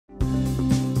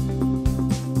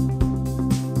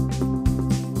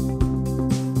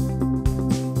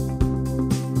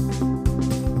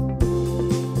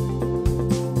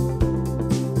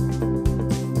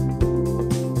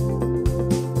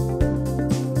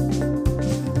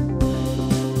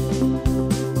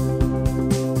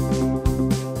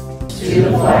to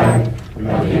the flag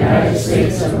of the United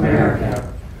States of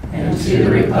America and to the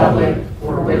republic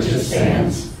for which it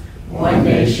stands, one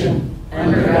nation,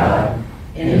 under God,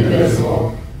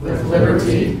 indivisible, with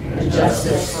liberty and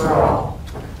justice for all.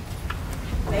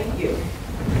 Thank you.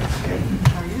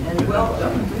 And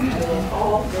welcome to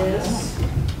all this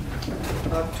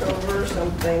October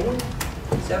 17th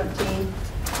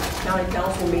County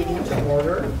Council meeting to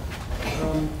order.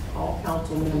 All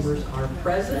council members are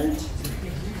present.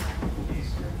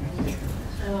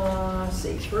 Let's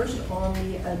see, first on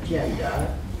the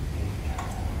agenda,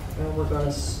 we're going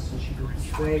to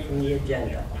sway from the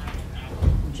agenda.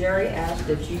 Jerry asked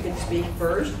if she could speak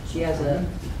first. She has a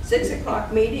 6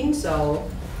 o'clock meeting, so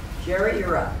Jerry,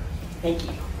 you're up. Thank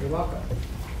you. You're welcome.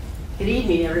 Good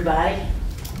evening, everybody.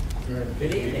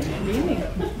 Good evening. Good evening.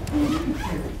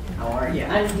 How are you?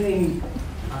 I'm doing,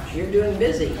 You're doing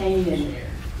busy. hanging in there.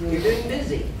 You're doing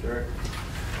busy. Sure.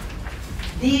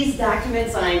 These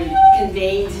documents I'm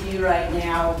conveying to you right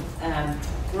now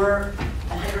were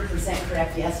 100%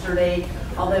 correct yesterday,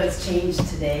 although it's changed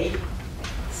today.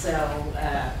 So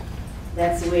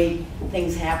that's the way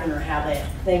things happen, or how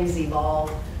things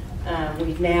evolve.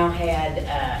 We've now had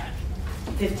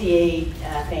 58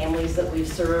 families that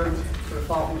we've served for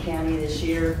Fulton County this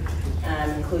year,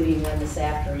 including one this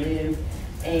afternoon.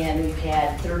 And we've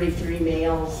had 33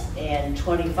 males and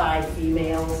 25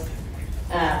 females.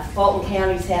 Fulton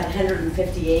County's had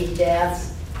 158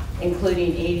 deaths,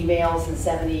 including 80 males and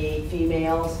 78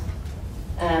 females.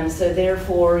 So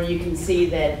therefore, you can see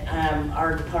that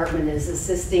our department is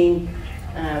assisting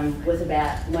with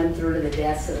about 1/3 of the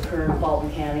deaths that occur in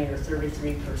Fulton County, or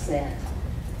 33%.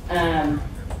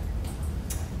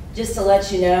 Just to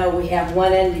let you know, we have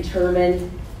 1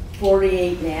 undetermined,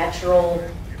 48 natural,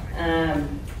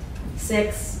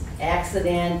 6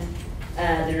 accident.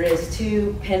 There is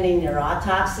 2 pending their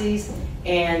autopsies,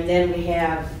 and then we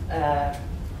have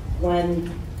 1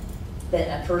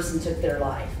 that a person took their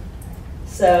life.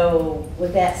 So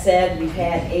with that said, we've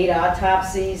had 8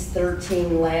 autopsies,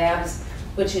 13 labs,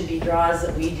 which would be draws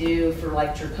that we do for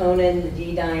like troponin, the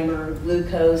D-dimer,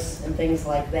 glucose, and things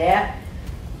like that.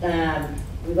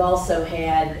 We've also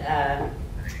had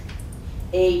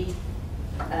 8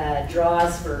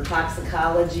 draws for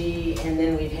toxicology, and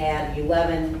then we've had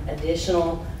 11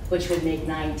 additional, which would make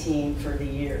 19 for the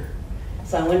year.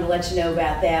 So I wanted to let you know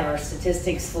about that, our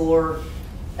statistics for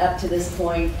up to this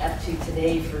point, up to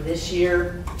today for this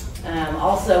year.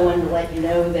 Also wanted to let you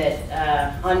know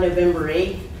that on November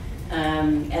 8th,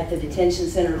 at the detention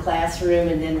center classroom,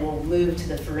 and then we'll move to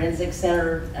the forensic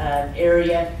center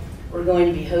area, we're going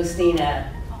to be hosting a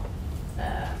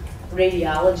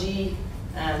radiology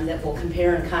that will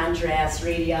compare and contrast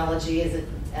radiology as a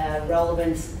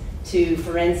relevance to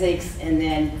forensics, and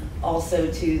then also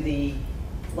to the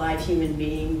live human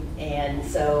being. And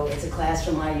so it's a class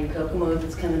from IU Kokomo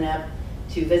that's coming up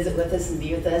to visit with us and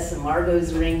be with us, and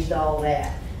Margot's arranged all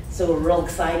that. So we're real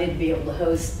excited to be able to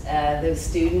host those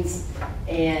students,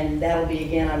 and that'll be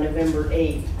again on November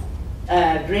 8th.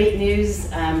 Great news,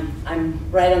 I'm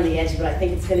right on the edge, but I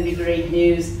think it's going to be great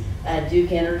news.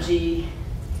 Duke Energy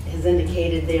has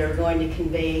indicated they are going to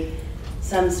convey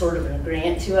some sort of a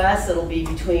grant to us. It'll be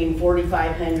between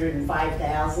 $4,500 and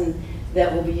 $5,000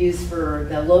 that will be used for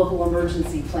the local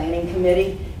emergency planning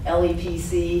committee,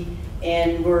 LEPC,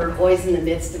 and we're always in the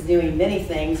midst of doing many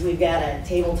things. We've got a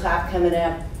tabletop coming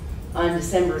up on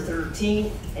December 13th,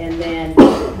 and then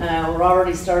we're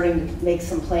already starting to make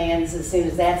some plans. As soon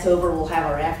as that's over, we'll have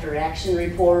our after action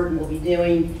report, and we'll be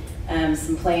doing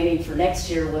some planning for next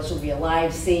year, which will be a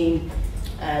live scene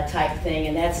type thing,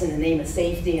 and that's in the name of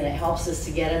safety, and it helps us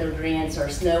to get other grants, our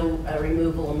snow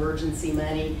removal emergency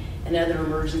money, and other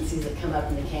emergencies that come up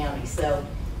in the county. So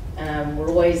we're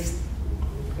always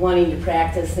wanting to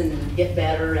practice and get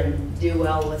better and do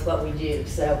well with what we do.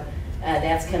 So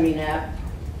that's coming up.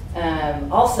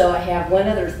 Also, I have one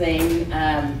other thing.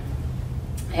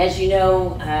 As you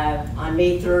know, on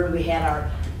May 3rd, we had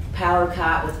our power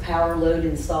cot with power load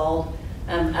installed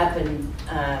up in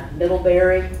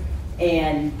Middlebury.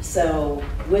 And so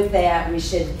with that, we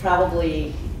should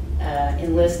probably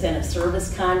enlist in a service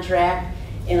contract.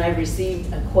 And I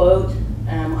received a quote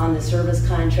on the service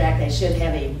contract. I should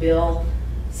have a bill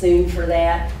soon for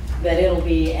that, but it'll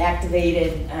be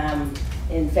activated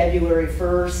in February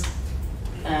 1st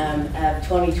of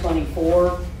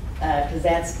 2024, because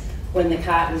that's when the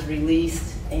cot was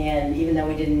released, and even though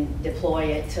we didn't deploy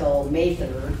it till May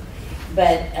 3rd,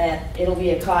 but it'll be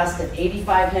a cost of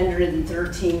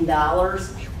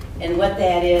 $8,513, and what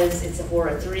that is, it's for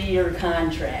a 3-year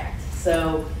contract.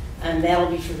 So that'll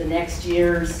be for the next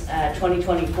years,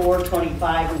 2024,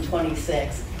 25, and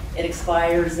 26. It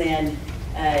expires in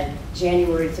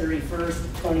January 31st,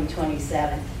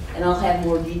 2027. And I'll have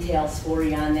more details for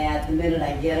you on that the minute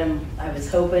I get them. I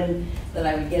was hoping that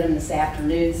I would get them this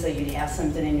afternoon so you'd have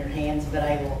something in your hands, but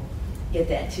I will get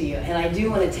that to you. And I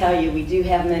do want to tell you, we do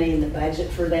have money in the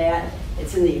budget for that.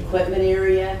 It's in the equipment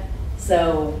area,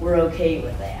 so we're okay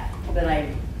with that. But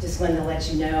I just wanted to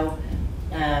let you know,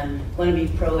 want to be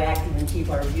proactive and keep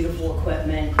our beautiful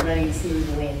equipment running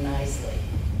smoothly and nicely.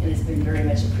 And it's been very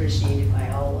much appreciated by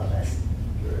all of us.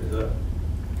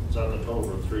 Is that the total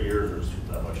for 3 years, or is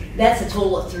that much a year? That's a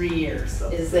total of 3 years,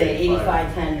 That's is the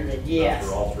 8,500, yes.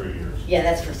 That's for all 3 years? Yeah,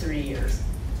 that's for 3 years.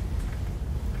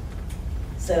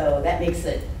 So that makes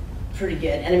it pretty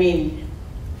good. And I mean,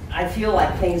 I feel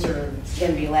like things are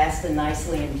gonna be lasting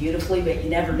nicely and beautifully, but you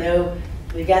never know.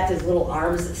 We've got those little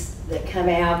arms that come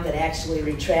out that actually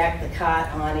retract the cot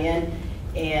on in.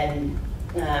 And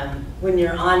when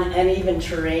you're on uneven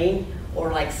terrain, or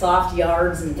like soft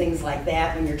yards and things like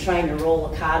that, when you're trying to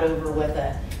roll a cot over with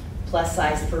a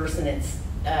plus-size person, it's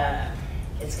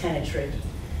kind of tricky.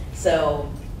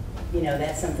 So, you know,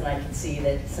 that's something I can see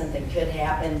that something could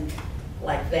happen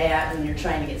like that when you're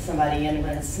trying to get somebody in.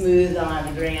 When it's smooth on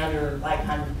the ground or like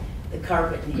on the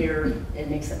carpet in here, it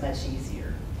makes it much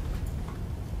easier.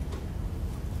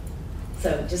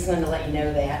 So just wanted to let you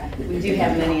know that. We do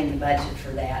have money in the budget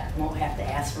for that. Won't have to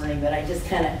ask for any, but I just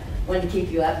kind of wanted to keep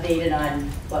you updated on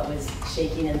what was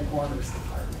shaking in the corners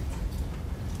department.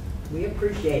 We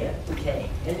appreciate it. Okay.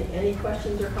 Any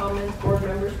questions or comments, board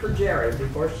members, for Jerry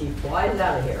before she flies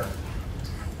out of here?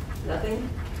 Nothing?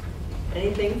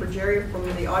 Anything for Jerry from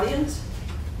the audience?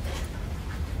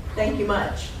 Thank you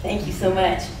much. Thank you so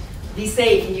much. Be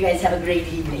safe, and you guys have a great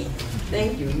evening.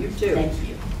 Thank you. You too. Thank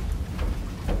you.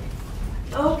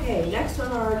 Okay, next on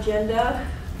our agenda,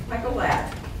 Michael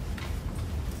Ladd.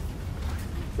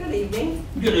 Good evening.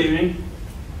 Good evening.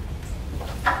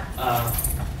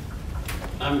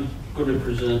 I'm going to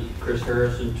present Chris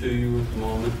Harrison to you at the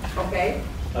moment. Okay.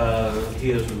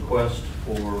 He has a request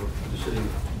for the city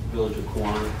village of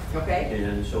Kiwanis. Okay.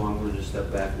 And so I'm going to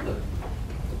step back and let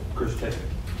Chris take it.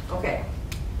 Okay.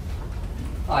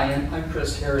 Hi, I'm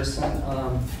Chris Harrison.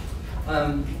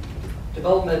 I'm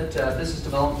business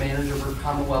development manager for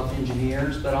Commonwealth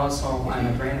Engineers, but also I'm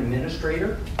a grant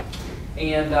administrator.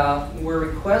 And we're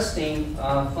requesting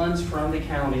funds from the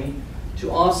county to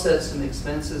offset some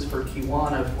expenses for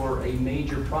Kiwanis for a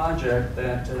major project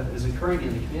that is occurring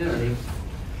in the community.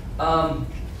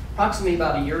 Approximately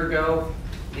about a year ago,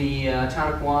 the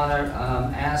town of Kiwanis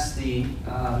asked the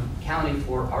county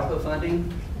for ARPA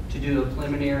funding to do a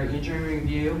preliminary engineering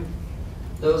review.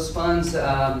 Those funds,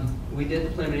 we did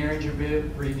the preliminary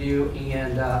review,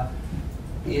 and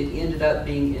it ended up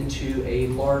being into a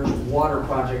large water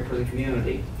project for the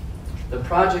community. The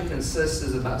project consists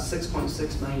of about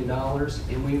 $6.6 million,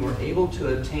 and we were able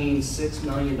to obtain $6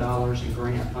 million in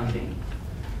grant funding.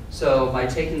 So by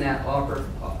taking that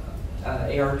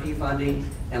ARP funding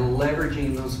and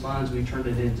leveraging those funds, we turned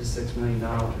it into $6 million.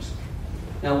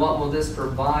 Now, what will this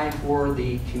provide for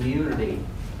the community?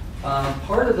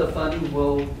 Part of the funding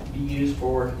will be used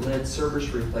for lead service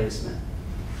replacement.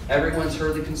 Everyone's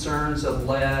heard the concerns of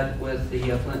lead with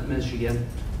the Flint, Michigan.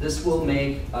 This will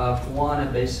make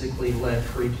Kiwanis basically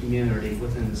lead-free community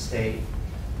within the state.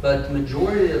 But the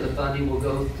majority of the funding will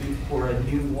go through for a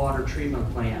new water treatment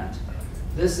plant.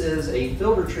 This is a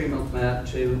filter treatment plant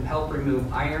to help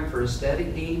remove iron for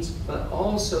aesthetic needs, but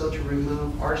also to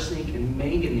remove arsenic and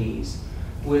manganese,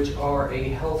 which are a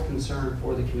health concern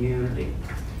for the community.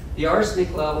 The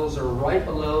arsenic levels are right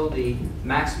below the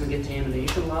maximum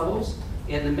contamination levels,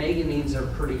 and the manganese are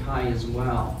pretty high as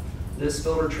well. This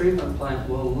filter treatment plant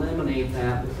will eliminate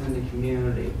that within the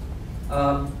community.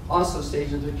 Also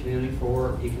stages the community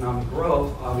for economic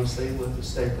growth, obviously, with the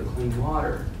state of clean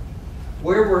water.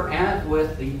 Where we're at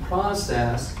with the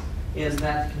process is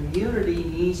that the community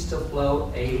needs to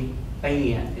float a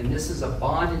ban, and this is a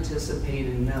bond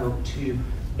anticipated note to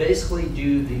basically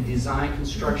do the design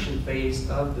construction phase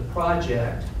of the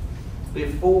project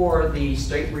before the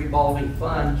state revolving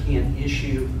fund can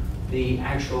issue the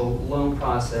actual loan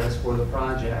process for the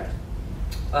project.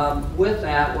 With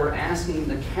that, we're asking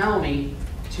the county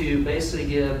to basically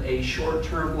give a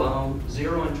short-term loan,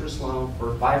 zero interest loan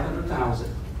for $500,000.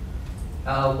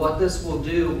 What this will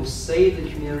do will save the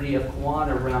community of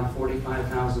Kiwanis around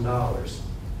 $45,000.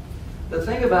 The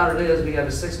thing about it is we have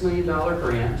a $6 million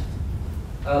grant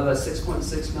of a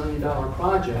 $6.6 million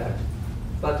project,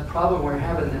 but the problem we're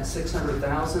having, that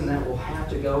 $600,000 that will have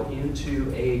to go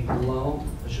into a loan,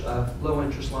 low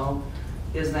interest loan,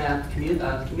 is that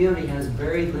the community has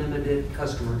very limited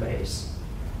customer base.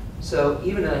 So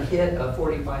even a hit of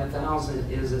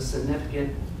 45,000 is a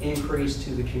significant increase to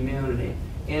the community.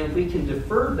 And if we can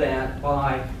defer that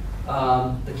by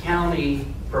the county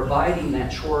providing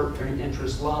that short-term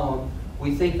interest loan,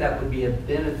 we think that would be a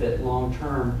benefit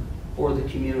long-term for the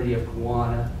community of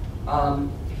Kewanna.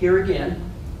 Here again,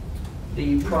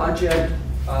 the project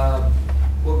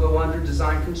will go under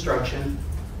design construction,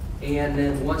 and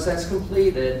then once that's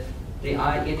completed, the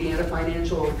Indiana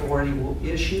Financial Authority will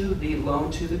issue the loan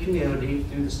to the community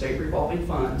through the state revolving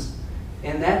funds,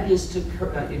 and that is to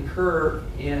incur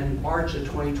in March of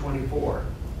 2024.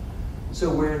 So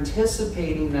we're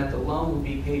anticipating that the loan will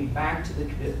be paid back to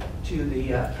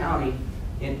the county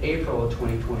in April of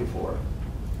 2024.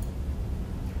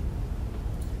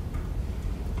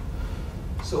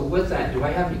 So with that, do I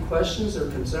have any questions or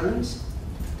concerns?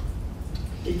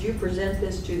 Did you present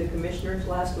this to the commissioners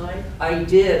last night? I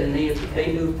did, and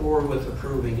they moved forward with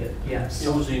approving it, yes.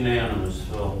 It was unanimous,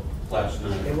 Phil, last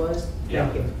night. It was? Yeah.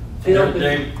 Thank you. Phil,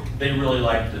 They really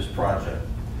liked this project,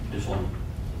 this one.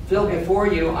 Phil, before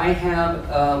you, I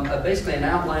have basically an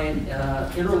outline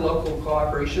interlocal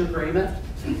cooperation agreement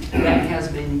that has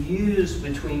been used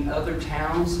between other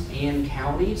towns and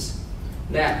counties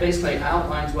that basically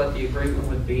outlines what the agreement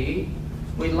would be.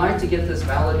 We'd like to get this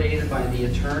validated by the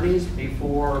attorneys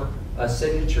before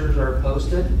signatures are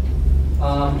posted.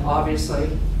 Obviously,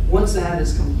 once that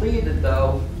is completed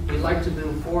though, we'd like to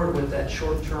move forward with that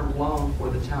short-term loan for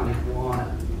the town of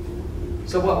Kewanna.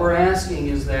 So what we're asking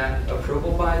is that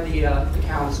approval by the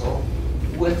council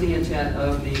with the intent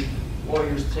of the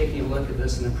lawyers taking a look at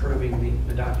this and approving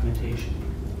the documentation.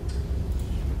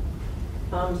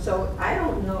 So I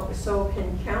don't know, so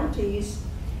can counties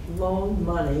loan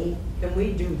money, can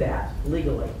we do that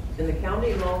legally? Can the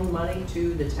county loan money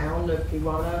to the town of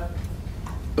Kewanna?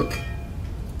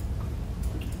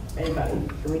 Anybody,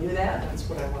 can we do that? That's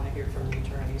what I want to hear from the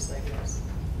attorneys, I guess.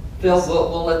 Phil,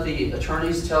 we'll let the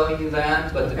attorneys tell you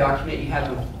that, but the Okay. document you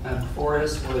have before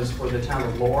us was for the town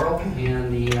of Laurel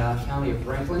and the county of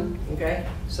Franklin. Okay,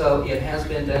 So it has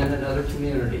been done in other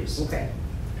communities. okay,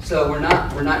 So we're not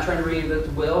trying to reinvent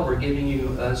the wheel. We're giving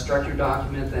you a structured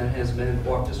document that has been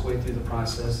walked its way through the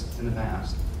process in the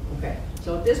past. okay.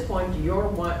 So at this point,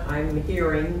 I'm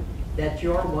hearing that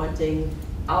you're wanting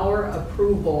our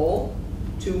approval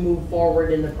to move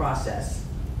forward in the process.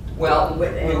 Well,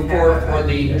 And move forward have for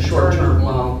the an short-term attorney.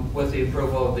 loan with the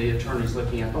approval of the attorneys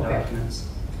looking at the Okay. documents.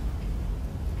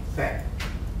 Okay.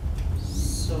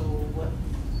 So what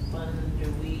fund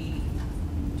do we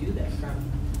do that from?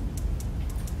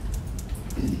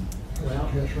 Well,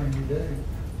 Just rainy day,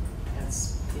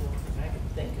 That's the only thing I can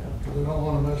think of. because we don't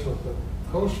want to mess with the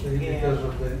host fee because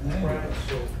of the ambulance, Right.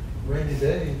 so rainy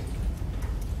day,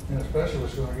 and especially if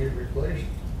it's gonna get replaced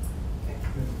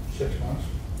in 6 months.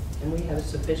 and we have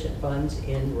sufficient funds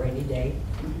in rainy day?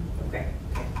 Okay.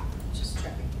 Just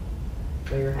checking.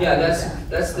 So you're happy Yeah, with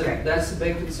that? Okay. that's the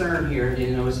big concern here,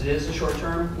 you know, is it is a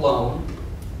short-term loan.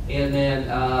 And then,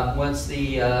 once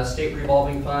the state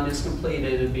revolving fund is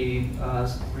completed, it'd be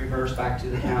reversed back to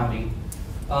the county.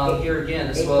 Here again,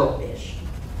 as well, April-ish.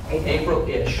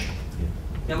 April-ish.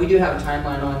 Now, we do have a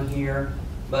timeline on here,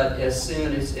 but as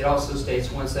soon as, it also states,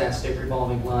 once that state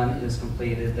revolving fund is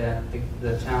completed, that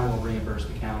the town will reimburse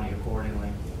the county accordingly.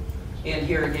 And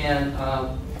here again,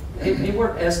 they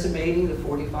were estimating the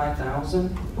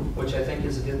 45,000, which I think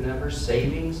is a good number,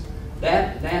 savings.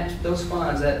 Those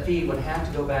funds, that fee would have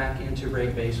to go back into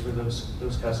rate base for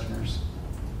those customers.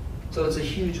 So it's a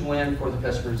huge win for the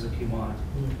customers of Kewanna.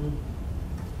 Mhm.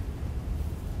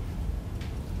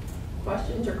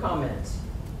 Questions or comments?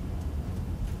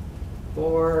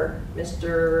 For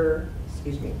Mr.,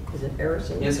 excuse me, is it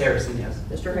Harrison? Yes, Harrison, yes.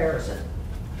 Mr. Harrison.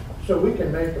 So we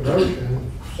can make a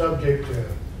motion subject to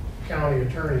county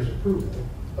attorney's approval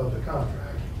of the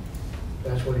contract.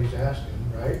 That's what he's asking,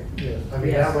 right? Yes. I mean,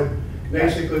 Yes. that would,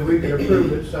 basically, we could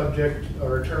approve it subject,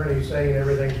 our attorney saying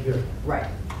everything's good. Right.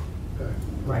 Okay.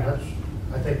 Right.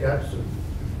 I think that's the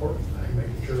important thing,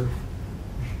 making sure.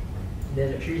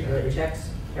 That She's it happy. checks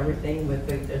everything with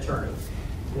the attorney.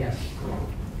 Yes.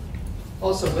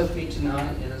 Also with me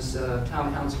tonight is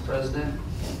Town Council President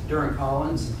Durham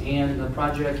Collins and the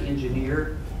project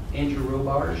engineer Andrew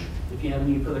Robarge. If you have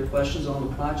any further questions on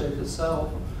the project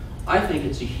itself, I think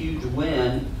it's a huge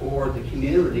win for the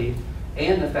community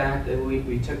and the fact that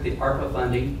we took the ARPA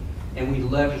funding and we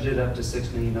leveraged it up to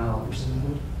 $6 million.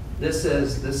 This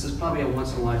is probably a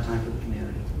once in a lifetime for the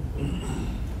community.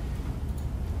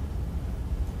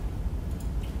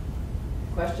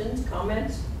 Questions,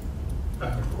 comments? I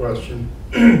have a question.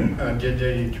 Did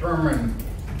they determine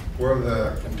where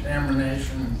the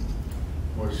contamination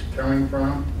was coming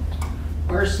from?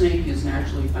 Arsenic is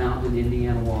naturally found in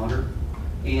Indiana water,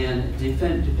 and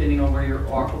depending on where your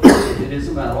aquifer, it is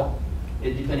a metal,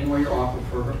 depending where your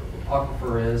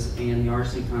aquifer is and the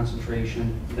arsenic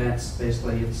concentration, that's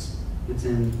basically, it's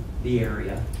in the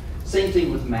area. Same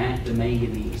thing with the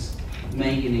manganese.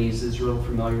 Manganese is real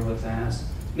familiar with that.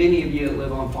 Many of you that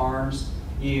live on farms,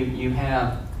 you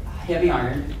have heavy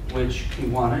iron, which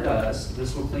Kiwanis does.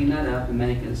 This will clean that up and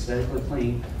make it aesthetically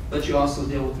clean, but you also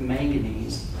deal with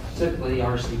manganese. Typically,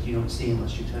 arsenic you don't see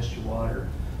unless you test your water,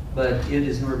 but it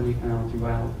is normally found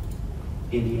throughout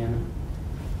Indiana.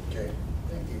 Okay,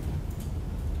 thank you.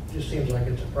 Just seems like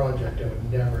it's a project that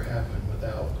would never happen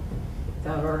without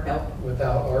our help.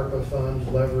 without ARPA funds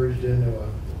leveraged into a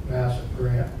massive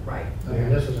grant. Right. I mean,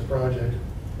 this is a project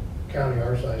a county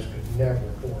our size could never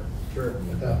afford. Sure.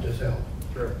 Without this help.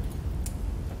 Sure.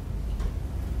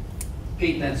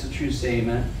 Pete, that's a true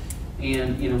statement.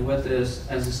 And with this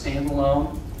as a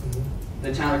standalone,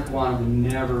 the town of Kiwanis would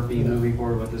never be moving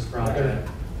forward with this project.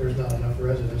 There's not enough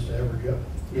residents to ever go.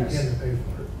 Yes. Begin to pay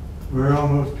for it. We're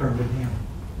almost turned it down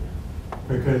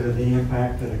because of the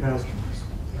impact to the customers.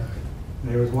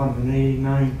 There was wanting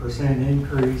an 89%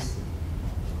 increase,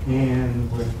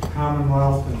 and with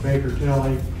Commonwealth and Baker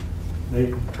Tilly,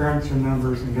 they crunched the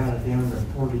numbers and got it down to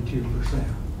 42%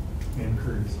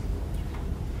 increase.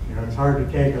 It's hard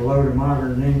to take a low to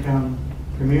moderate income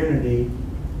community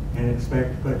and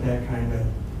expect to put that kind of,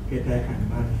 get that kind of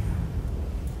money out.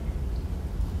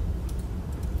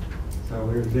 So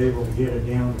we was able to get it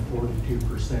down to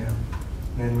 42%.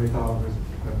 Then we thought it was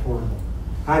affordable.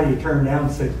 How do you turn down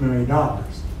 $6 million?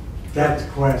 That's a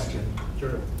question.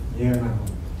 Sure.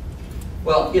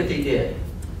 Well, if they did,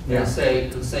 Yeah. let's say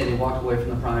they walked away from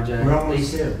the project, We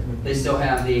almost did. they still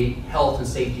have the health and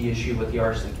safety issue with the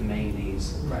arsenic and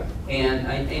manganese. Right.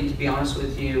 And to be honest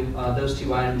with you, those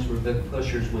two items were big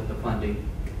pushers with the funding.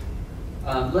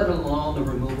 Let alone the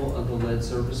removal of the lead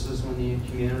surfaces in the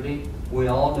community. We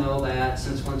all know that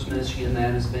since Flint, Michigan,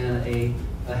 that has been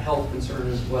a health concern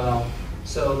as well.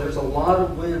 So there's a lot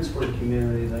of wins for the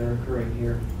community that are occurring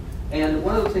here. And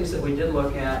one of the things that we did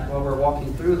look at while we're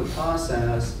walking through the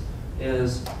process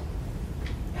is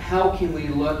how can we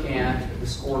look at the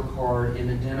scorecard and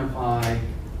identify,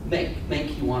 make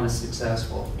Kiwanis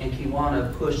successful. And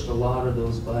Kiwanis pushed a lot of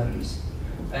those buttons.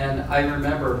 And I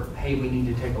remember, hey, we need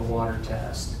to take a water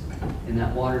test. And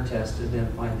that water test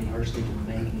identified the arsenic and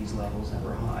manganese levels that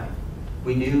were high.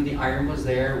 We knew the iron was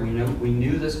there. We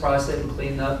knew this process would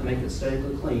clean up and make it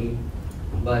aesthetically clean.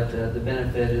 But the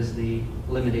benefit is the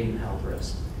limiting health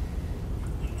risk.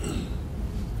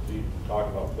 You talk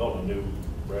about building a new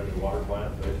brand new water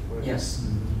plant, basically? Yes.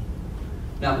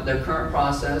 Now, their current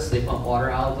process, they pump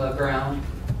water out of the ground,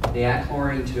 they add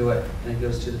chlorine to it, and it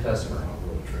goes to the customer.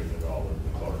 We'll treat it all with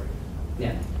the chlorine.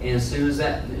 Yeah, and as soon as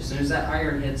that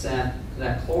iron hits that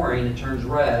chlorine, it turns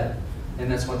red, and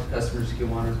that's what the customers of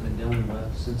Kiwanis has been dealing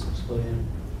with since it was put in.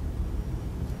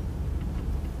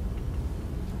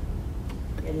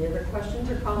 Any other questions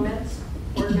or comments,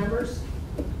 board members?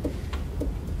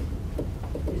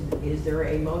 Is there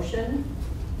a motion?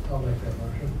 I'll make that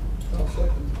motion. I'll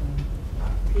second.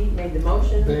 Pete made the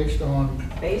motion Based on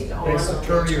based on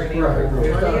attorney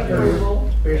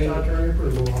approval. Based on attorney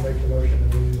approval, I'll make the motion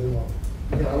and we move on.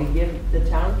 that we give the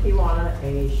town of Kiwanis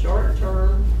a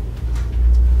short-term,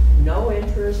 no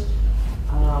interest,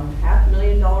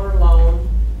 $500,000 loan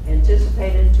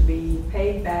anticipated to be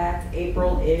paid back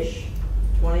April-ish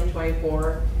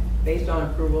 2024 based on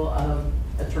approval of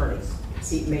attorneys.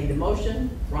 Pete made the motion,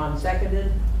 Ron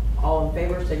seconded. All in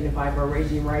favor signify by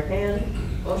raising your right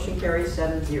hand. Motion carries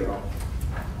 7-0.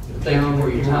 Thank you for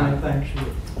your time. Thank you.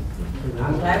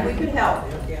 I'm glad we could help.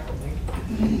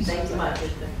 Thanks so much.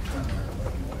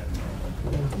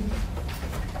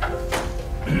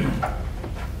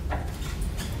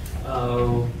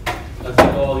 I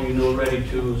think all you know Ready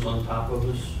 2 is on top of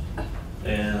us,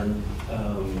 and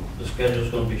the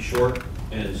schedule's going to be short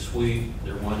and sweet.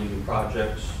 They're wanting the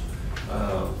projects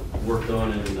worked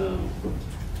on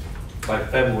by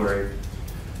February,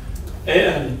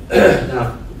 and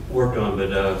not worked on,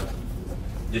 but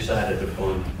decided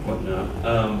upon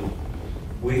whatnot.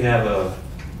 We have a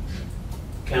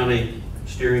county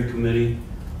steering committee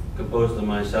composed of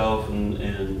myself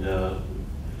and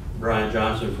Brian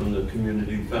Johnson from the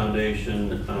Community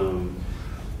Foundation.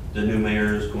 The new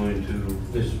mayor is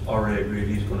already agreed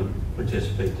he's going to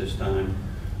participate this time.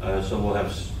 So we'll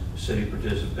have city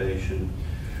participation.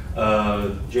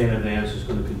 Janet Vance is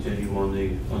going to continue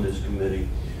on this committee,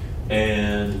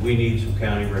 and we need some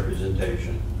county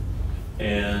representation.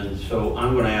 And so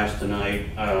I'm going to ask tonight.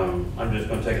 I'm just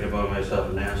going to take it upon myself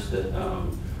and ask that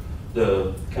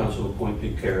the council appoint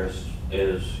Pete Karras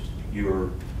as your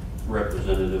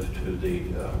representative to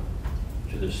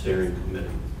the steering committee.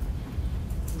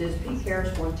 Does Pete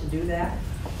Karras want to do that?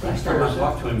 Last time I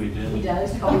talked to him, he did. He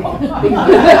does? He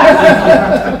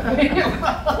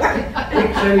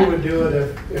said he would do it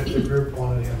if the group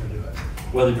wanted him to do it.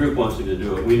 Well, the group wants him to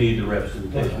do it. We need the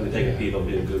representation. We think Pete will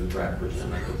be a good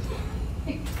representative.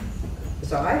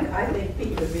 So I think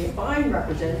Pete would be a fine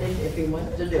representative if he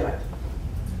wants to do it.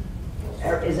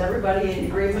 Is everybody in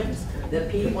agreement that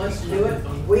Pete wants to do it?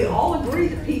 We all agree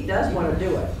that Pete does want to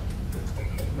do it.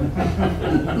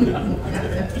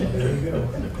 There you go.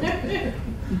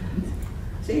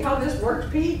 See how this works,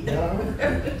 Pete? Yeah.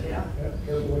 Yeah.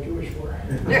 Careful what you wish for.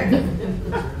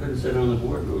 Couldn't sit on the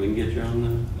board, but we can get you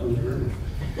on the room.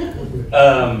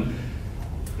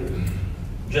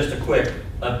 Just a quick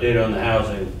update on the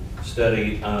housing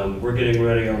study. We're getting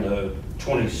ready on the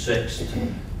 26th to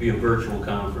be a virtual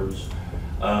conference.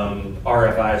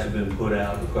 RFIs have been put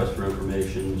out, requests for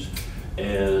informations,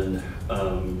 and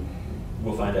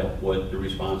we'll find out what the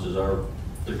responses are.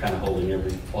 They're kind of holding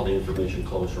all the information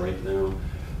close right now.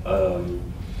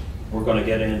 We're going to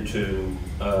get into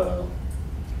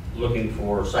looking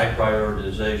for site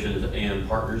prioritizations and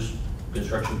partners,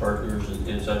 construction partners,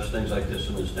 and such things like this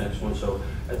in this next one. So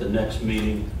at the next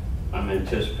meeting, I'm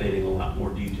anticipating a lot more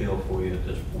detail for you at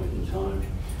this point in time.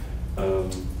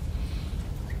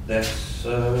 That's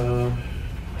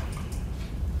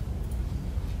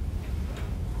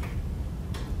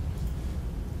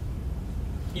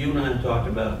you and I have talked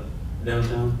about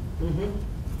downtown.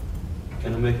 Mm-hmm.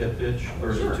 Can I make that pitch,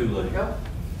 or is Sure. it too late? No.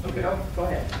 Okay. No, go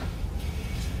ahead.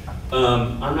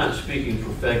 I'm not speaking for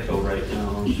FEDCO right now.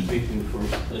 I'm speaking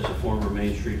as a former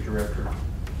Main Street director,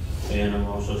 and I'm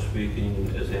also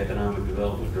speaking as the economic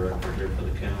development director here for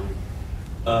the county.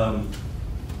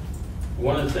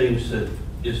 One of the things that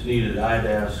is needed, I'd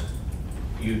ask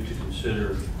you to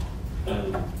consider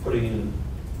putting in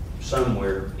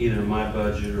somewhere, either in my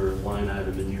budget or a line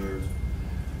item in yours,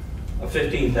 a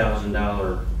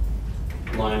 $15,000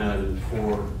 line item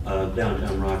for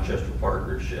downtown Rochester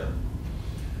partnership.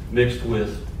 Mixed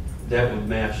with, that would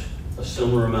match a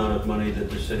similar amount of money that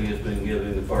the city has been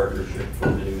giving the partnership for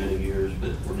many, many years,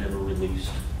 but were never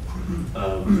released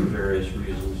for various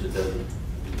reasons. It doesn't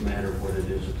matter what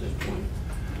it is at this point.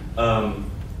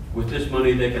 With this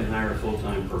money, they can hire a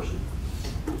full-time person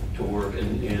to work,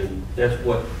 and that's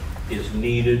what is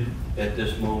needed at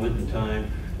this moment in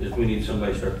time, is we need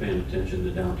somebody to start paying attention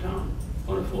to downtown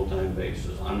on a full-time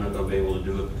basis. I'm not going to be able to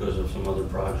do it because of some other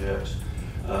projects.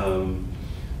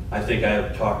 I think I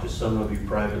have talked to some of you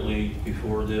privately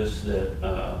before this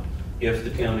that if the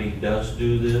county does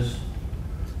do this,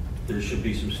 there should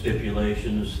be some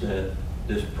stipulations that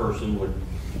this person would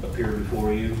appear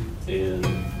before you and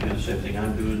do the same thing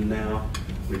I'm doing now,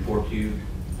 report to you,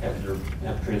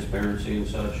 have transparency and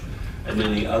such. And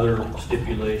then the other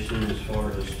stipulation, as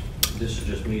far as, this is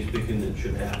just me speaking, that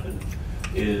should happen,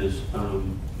 is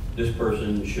this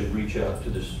person should reach out to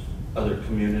this other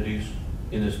communities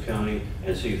in this county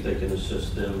and see if they can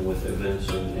assist them with events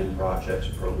and projects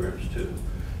and programs too.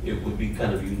 It would be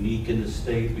kind of unique in the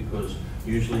state because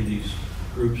usually these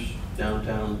groups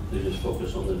downtown, they just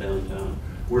focus on the downtown.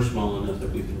 We're small enough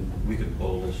that we can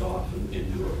pull this off and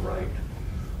do it right.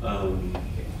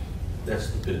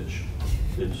 That's the pitch.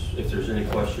 If there's any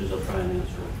questions, I'll try and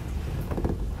answer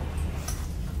it.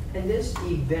 And this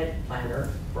event planner,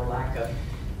 for lack of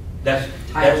That's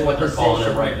title, what they're calling it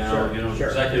position, right now. sure, You know, sure.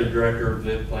 executive director of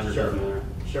event planners Sure. doesn't matter.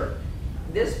 Sure.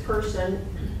 This person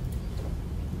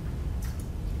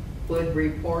would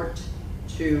report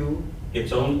to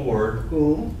Its own board.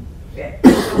 whom? Okay.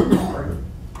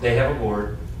 They have a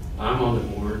board. I'm on the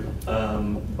board.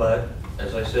 But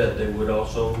as I said, they would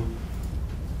also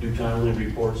do timely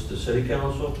reports to city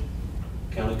council,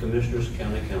 county commissioners,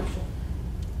 county council.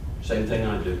 Same thing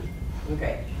I do.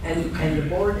 Okay, and the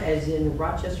board as in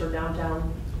Rochester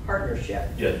Downtown Partnership.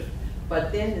 Yes.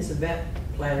 But then this event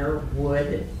planner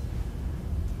would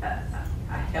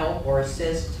help or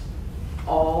assist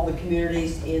all the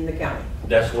communities in the county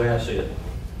That's the way I see it.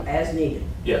 as needed.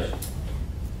 Yes.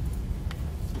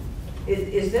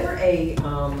 Is there a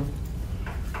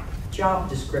job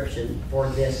description for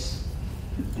this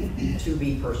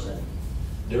to-be person?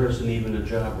 There isn't even a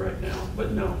job right now,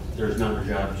 but no, there's not a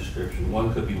job description.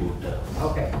 One could be worked out.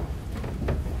 Okay,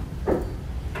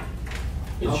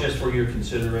 It's just for your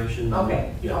consideration.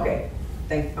 okay, Yeah. okay,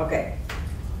 okay,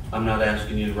 I'm not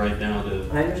asking you right now to,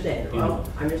 I understand. you know, Well,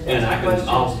 I understand. and I Questions?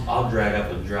 I'll drag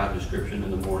up a job description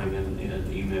in the morning and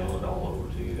email it all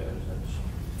over to you guys.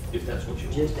 If that's what you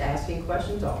want. Just asking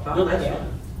questions off the top No, of my that's head.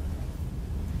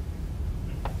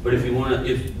 fine. But if you want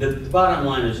to, if the bottom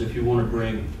line is, if you want to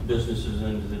bring businesses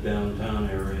into the downtown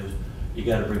areas, you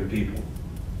got to bring people.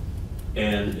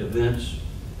 And events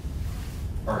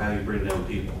are how you bring down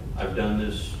people. I've done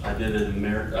this. I did it in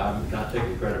America. I'm not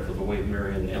taking credit for the way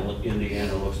Marion,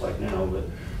 Indiana looks like now, but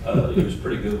it was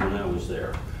pretty good when I was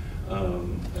there.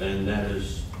 And that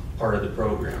is part of the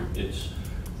program. It's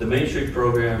the Main Street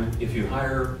program. If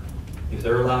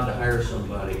they're allowed to hire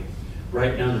somebody,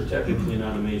 right now they're technically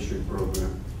not a Main Street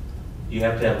program. You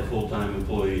have to have a full-time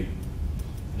employee.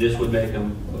 This would make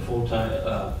them a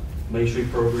full-time Main Street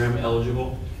program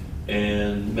eligible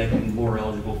and make them more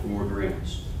eligible for more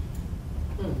grants.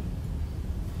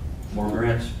 More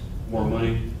grants, more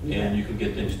money, and you can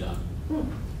get things done.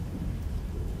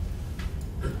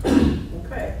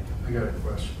 Okay. I got a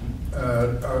question.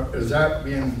 Is that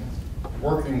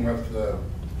working with the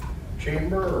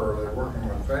chamber, or are they working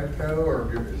with Fedco,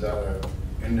 or is that an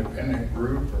independent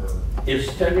group, or?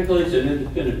 It's technically an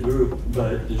independent group,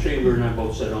 but the chamber and I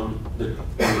both sit on the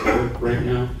board right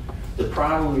now. The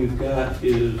problem you've got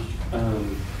is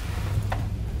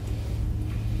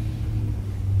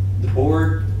the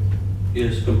board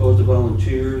is composed of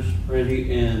volunteers,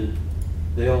 Randy, and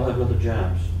they all have other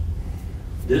jobs.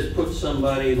 This puts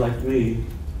somebody like me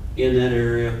in that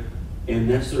area, and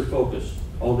that's their focus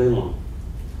all day long.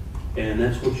 And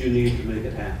that's what you need to make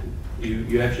it happen.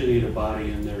 You actually need a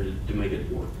body in there to make it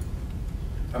work.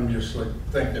 I'm just like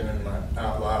thinking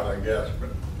out loud, I guess,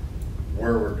 but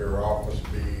where would their office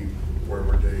be? Where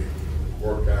would they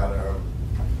work out of?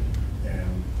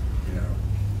 And, you know.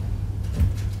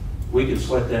 We can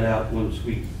sweat that out once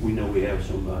we know we have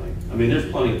somebody. I mean, there's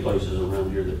plenty of places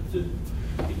around here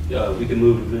that we can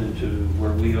move them into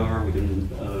where we are. We can,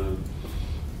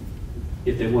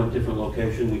 if they want a different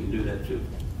location, we can do that too.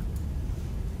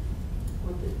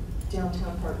 Would the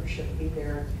downtown partnership be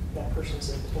that person's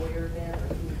employer then, or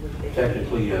who would they?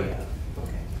 Technically, yeah.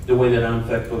 Okay. The way that I'm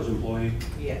FEDCO's employee.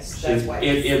 Yes, that's why.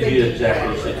 It'd be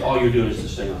exactly the same. All you're doing is the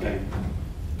same thing.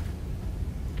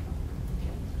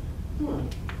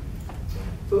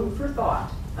 Food for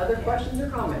thought. Other questions or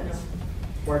comments?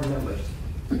 Board members?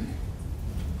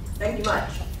 Thank you much.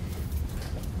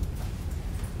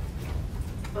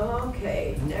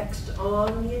 Okay, next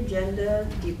on the agenda,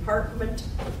 department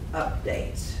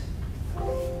updates.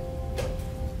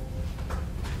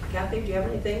 Kathy, do you have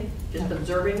anything? Just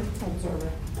observing?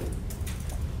 Observing.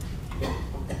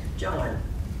 John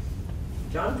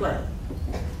Flynn.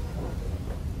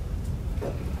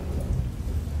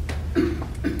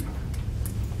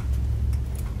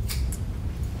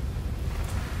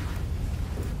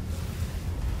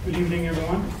 Good evening,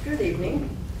 everyone. Good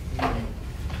evening.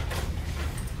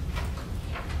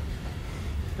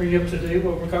 Bring you up to date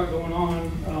what we got going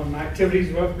on.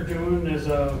 Activities, what we're doing is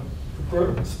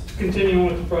continuing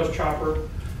with the brush chopper.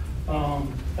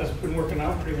 That's been working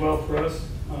out pretty well for us.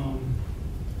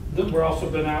 We're also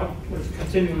been out with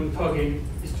continuing pugging.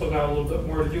 We still got a little bit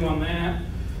more to do on that.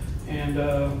 And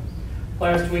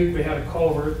last week we had a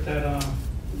culvert that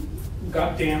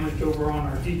got damaged over on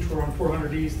our detour on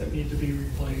 400 East that needed to be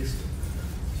replaced.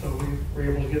 So we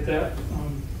were able to get that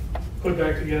put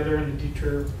back together and the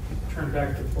detour turned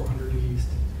back to 400 East.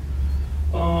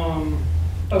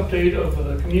 Update of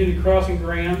the community crossing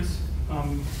grants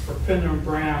for Fender and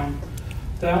Brown.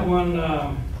 That one,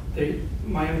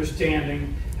 my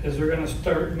understanding is they're going to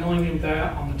start milling in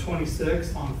that on the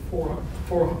 26th on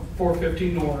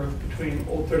 450 North between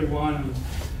Old 31 and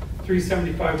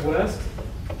 375 West.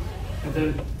 And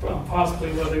then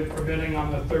possibly weather permitting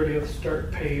on the 30th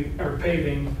start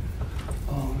paving.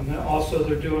 And then also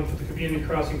they're doing for the community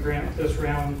crossing grant this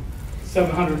round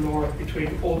 700 North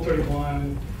between Old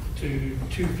 31 to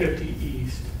 250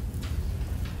 East.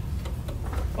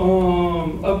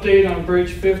 Update on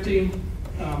Bridge 50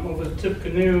 over the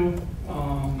Tippecanoe.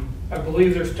 I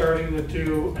believe they're starting to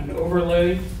do an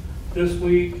overlay this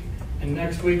week, and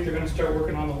next week they're going to start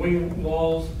working on the wing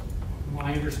walls.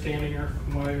 My understanding, or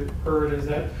from what I heard, is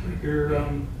that you're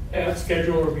at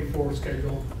schedule or before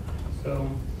schedule. So,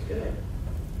 good.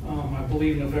 I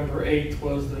believe November 8th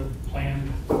was the planned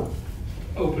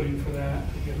opening for that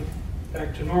to get it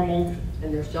back to normal.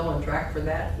 And they're still on track for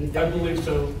that? I believe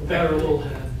so. That or a little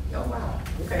ahead. Oh, wow.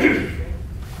 Okay.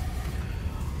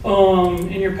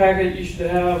 In your packet, you should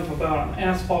have about an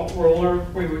asphalt roller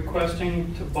we're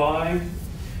requesting to buy.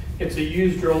 It's a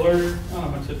used roller.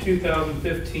 It's a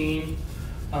 2015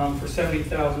 for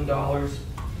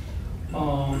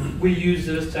 $70,000. We used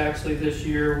this actually this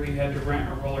year. We had to rent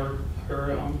a roller.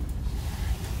 Our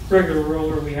regular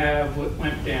roller we have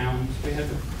went down, so we had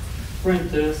to rent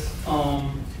this.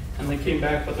 And they came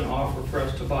back with an offer for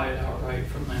us to buy it outright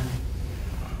from them.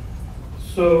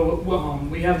 So,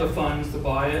 we have the funds to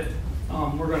buy it.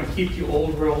 We're gonna keep the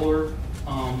old roller.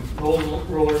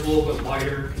 Roller's a little bit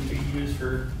lighter, can be used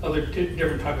for other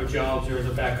different type of jobs. There's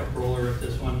a backup roller if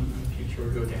this one in the future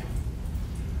would go down.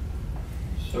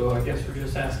 So I guess we're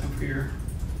just asking for your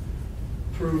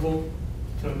approval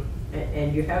to,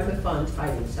 And you have the funds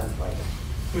hiding someplace.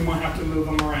 we might have to move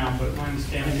them around, but my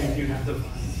understanding is you have the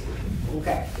funds.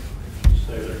 Okay.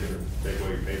 Say they're gonna take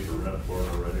away paper rent for it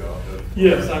already off it.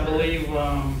 Yes, I believe,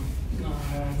 I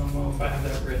don't know if I have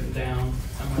that written down,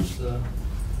 how much the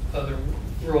other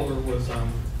roller was,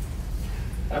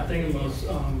 I think it was,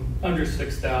 under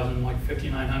 6,000, like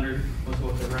 5,900 was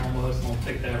what the round was, and I'll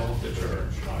take that off the Sure,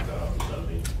 charge. knock that off the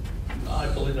 70. I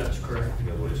believe that's correct.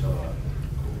 Get what he saw.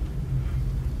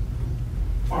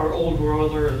 Our old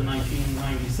roller is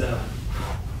 1997,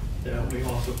 that we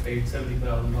also paid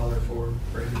 $70,000 for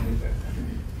brand new back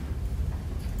then.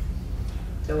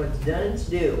 So it's done, it's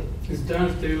due. It's done,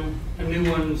 it's due, a new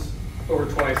one's over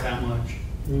twice that much.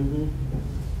 Mm-hmm.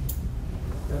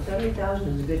 Now, 70,000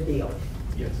 is a good deal.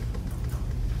 Yes.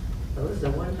 So this is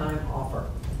a one-time offer.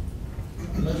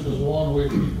 And this is the one we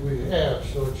have,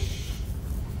 so it's,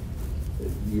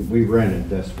 We rented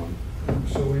this one.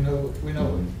 so we know.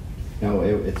 No,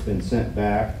 it's been sent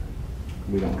back.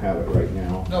 We don't have it right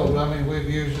now. No, but I mean, we've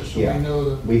used it, so Yeah, we know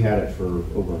that. we had it for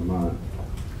over a month.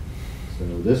 So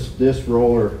this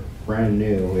roller, brand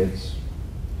new, it's,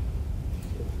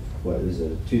 what is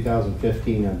it,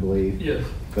 2015, I believe? Yes.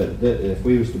 But if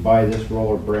we was to buy this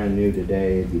roller brand new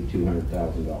today, it'd be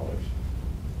 $200,000.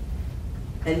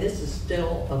 And this is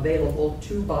still available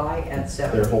to buy at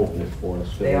 70? They're holding it for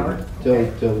us. They are? Till,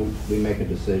 Okay. till we make a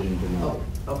decision tonight.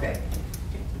 Oh, okay.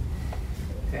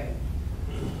 Okay.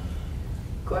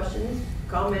 Questions,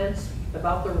 comments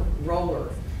about the roller,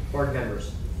 board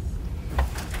members?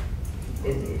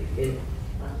 Did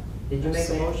you make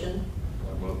a motion?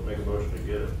 I'm gonna make a motion to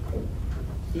get it.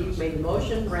 Steve made the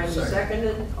motion, Randy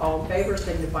seconded. All in favor,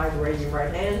 signify by raising your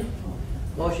right hand.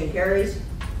 Motion carries.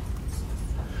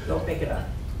 Go pick it up.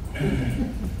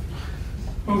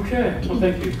 Okay, well,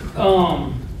 thank you.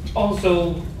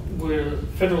 Also,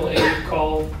 with federal aid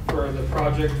called for the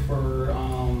project for,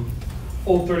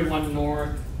 Old 31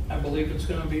 North. I believe it's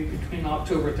gonna be between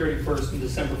October 31st and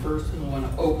December 1st, and when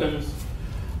it opens.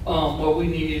 What we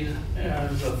need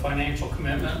is a financial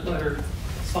commitment letter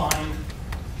signed.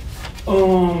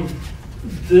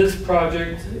 This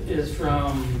project is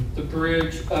from the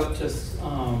bridge up to,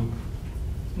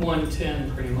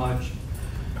 110 pretty much.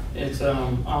 It's, I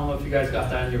don't know if you guys got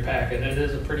that in your packet. It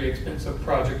is a pretty expensive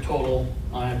project total.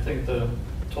 I think the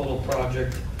total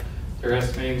project, they're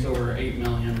estimating is over 8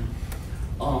 million,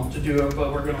 to do it,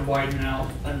 but we're gonna widen out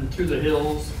and through the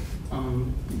hills,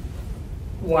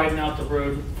 widen out the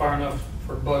road far enough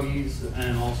for buggies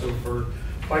and also for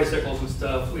bicycles and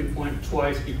stuff. We've went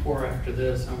twice before after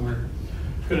this, and we're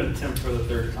gonna attempt for the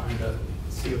third time to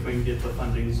see if we can get the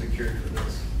funding secured for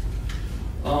this.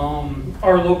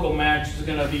 Our local match is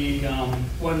gonna be,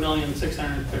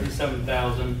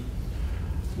 $1,637,000.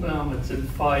 It's in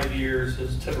 5 years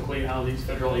is typically how these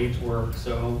federal aids work,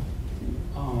 so,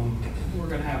 we're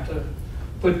gonna have to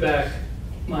put back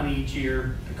money each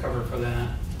year to cover for that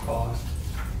cost.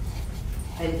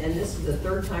 And this is the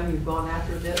third time you've gone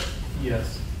after this?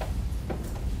 Yes.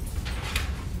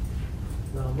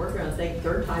 Well, we're gonna think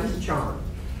third time's a charm.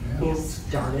 Well,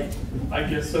 Darn it. I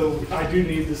guess so. I do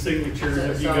need the signatures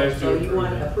if you guys do So you approve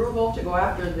want it. approval to go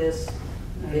after this,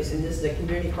 and this is the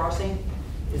community crossing?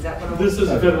 Is that what it was? This is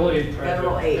a federal aid project.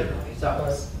 Federal aid,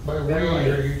 so. By we, Federal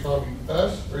aid. are you talking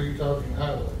us, or are you talking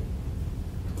highway?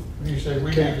 When you say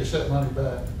we need to set money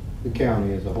back, The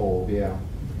county as a whole, yeah.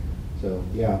 So,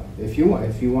 yeah, if you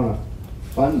wanna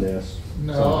fund this.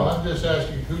 no, somehow. I'm just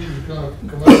asking who's gonna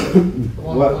come up with the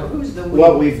one. What- Who's the we?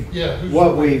 What we've, Yeah, who's what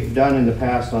the we? we've done in the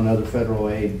past on other federal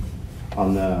aid,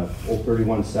 on the Old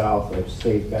 31 South, I've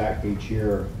saved back each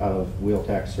year out of wheel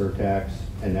tax, surtax,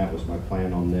 and that was my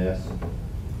plan on this,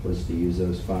 was to use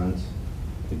those funds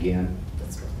again.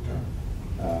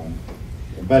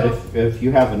 But if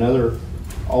you have another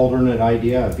alternate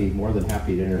idea, I'd be more than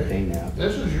happy to entertain that.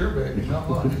 This is your baby, not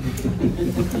mine.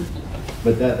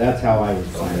 But that's how I was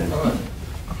Okay, planning. all right.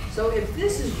 So if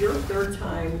this is your third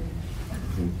time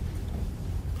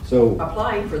So,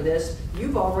 applying for this,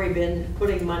 you've already been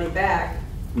putting money back,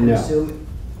 I'm No. assuming.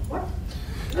 What?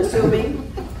 Assuming,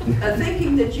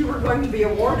 thinking that you were going to be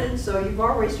awarded, so you've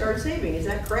already started saving, is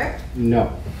that correct?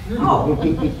 no. Oh,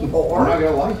 I'm not or,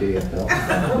 gonna lie to you, though.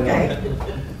 okay.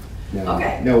 No.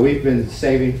 Okay. No, we've been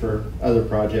saving for other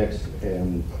projects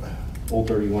in Old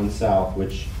 31 South,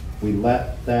 which we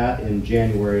let that in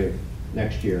January of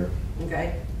next year.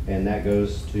 Okay, and that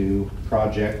goes to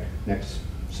project next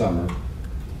summer.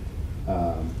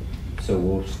 So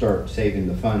we'll start saving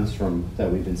the funds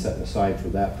that we've been setting aside for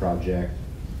that project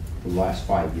for the last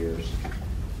 5 years,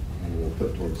 and we'll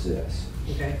put towards this.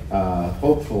 Okay.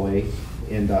 Hopefully,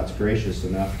 NDOT's gracious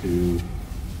enough to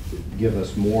give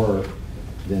us more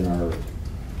than our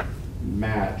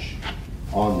match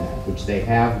on that, which they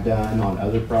have done on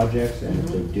other projects, and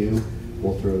if they do,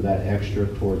 we'll throw that extra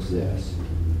towards this,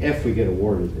 if we get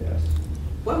awarded this.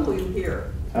 When will you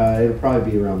hear? It'll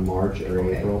probably be around March or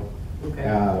Okay. April.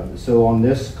 Okay. So on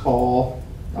this call,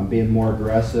 I'm being more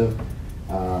aggressive,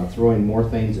 throwing more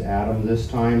things at them this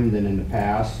time than in the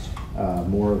past,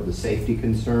 more of the safety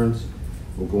concerns.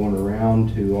 We're going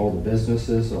around to all the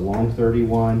businesses along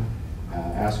 31,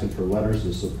 asking for letters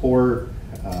of support.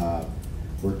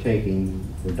 We're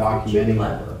documenting.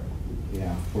 Clever.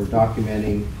 Yeah, we're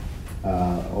documenting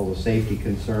all the safety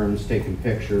concerns, taking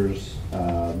pictures,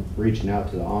 reaching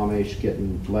out to the Amish,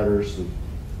 getting letters of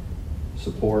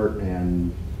support,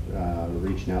 and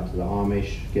reaching out to the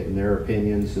Amish, getting their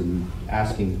opinions and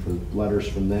asking for letters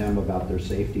from them about their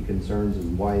safety concerns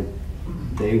and why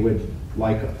they would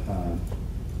like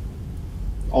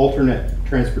alternate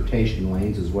transportation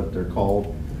lanes is what they're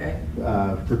called. Okay.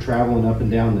 For traveling up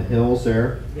and down the hills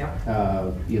there.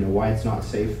 Yeah. You know, why it's not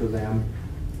safe for them.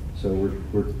 So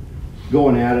we're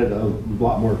going at it a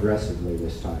lot more aggressively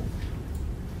this time.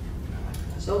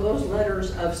 So those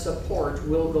letters of support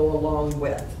will go along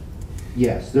with?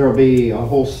 Yes, there'll be a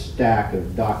whole stack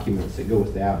of documents that go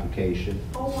with the application.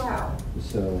 Oh, wow.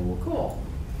 So Cool.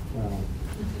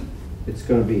 it's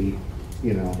going to be,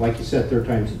 you know, like you said, third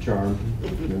time's a charm.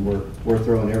 And we're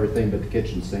throwing everything but the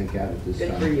kitchen sink at it this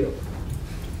time. Good for you.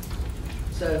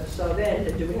 So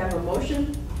then, do we have a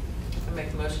motion? I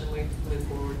make a motion, we move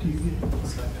forward.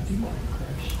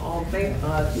 All in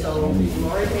favor, so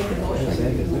Lori made the motion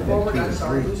to move forward, I'm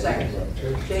sorry, who seconded?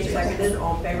 Jay seconded,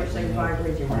 all in favor, signify by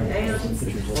raising your hand.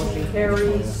 Motion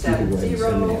carries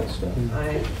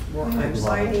 7-0. I'm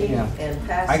signing and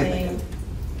passing.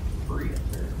 Sorry, he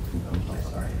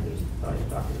thought he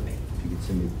was talking to me. If you could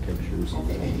send me pictures of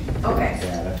the Okay.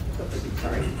 data.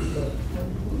 Sorry.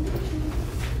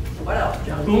 What else,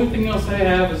 John? The only thing else I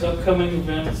have is upcoming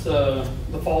events. The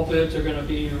fall bids are gonna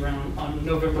be around on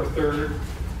November 3rd.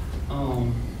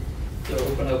 To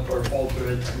open up our fall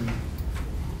bids and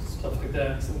stuff like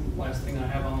that. It's the last thing I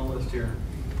have on the list here.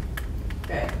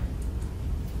 Okay.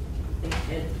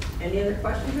 Any other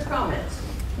questions or comments?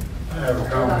 I have a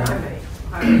Hold on, comment.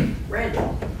 Highway. Randy?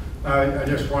 I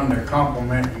just wanted to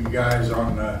compliment you guys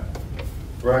on the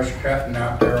brush cutting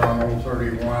out there on Old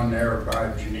 31 there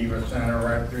by Geneva Center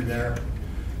right through there.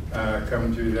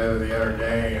 Coming through there the other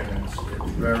day, and it's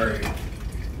very,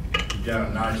 you've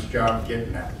done a nice job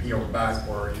getting that peeled back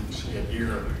where you can see a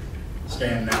deer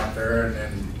standing out there, and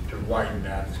then to widen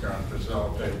that, it's going to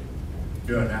facilitate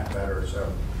doing that better.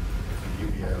 So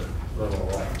give you a little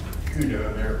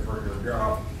kudo there for your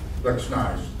job. Looks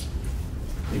nice.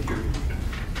 Thank you.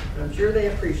 I'm sure they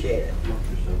appreciate it.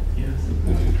 Yes.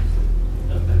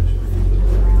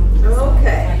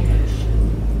 Okay.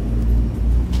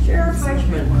 Sheriff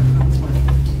Heichman.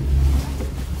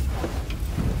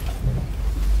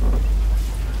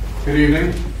 Good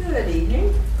evening. Good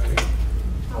evening.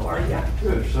 How are you?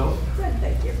 Good, yourself? Good,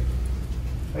 thank you.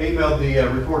 I emailed the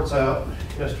reports out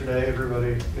yesterday.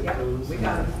 Everybody get Yep, those? we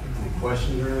got them. Any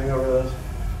questions or anything over those?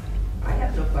 I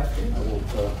have no questions. I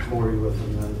won't bore you with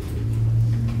them then.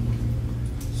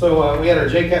 So we had our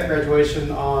JCAT graduation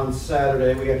on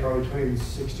Saturday. We had probably between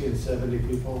 60 and 70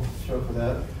 people show up for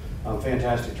that.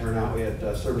 Fantastic turnout. We had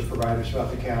service providers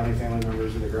throughout the county, family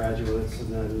members of the graduates,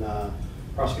 and then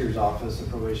prosecutor's office and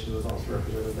probation was also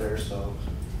represented there. So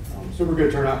super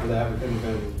good turnout for that. We couldn't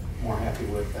have been more happy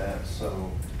with that.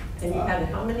 So. And you had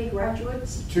how many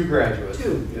graduates? 2 graduates.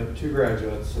 Two. Yep, 2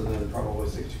 graduates, and then probably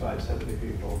 65, 70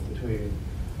 people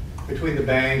between the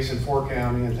banks and Fort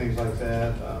County and things like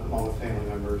that, along with family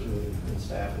members and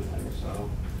staff and things. So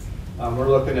we're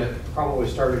looking at probably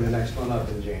starting the next one up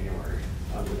in January,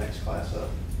 the next class up.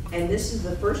 And this is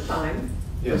the first time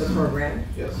for Yes. the program?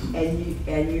 Yes.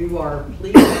 And you are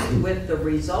pleased with the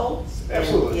results?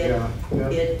 Absolutely, And yeah.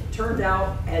 it turned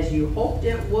out as you hoped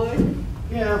it would?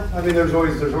 Yeah, I mean, there's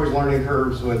always learning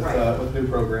curves with Right. with new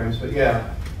programs, but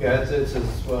yeah, it's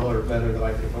as well or better than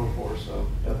I could hope for. So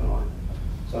definitely.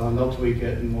 So and they'll tweak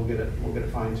it and we'll get it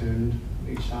fine tuned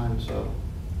each time. So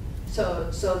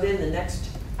So then the next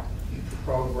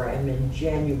program in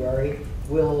January,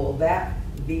 will that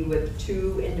be with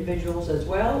 2 individuals as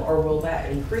well, or will that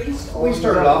increase? Or We you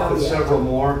started don't off know with yet? several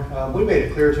more. We made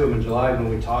it clear to them in July when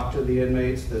we talked to the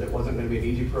inmates that it wasn't going to be an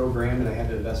easy program and they had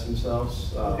to invest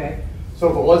themselves. Okay. So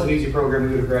if it was an easy program, we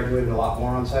would have graduated a lot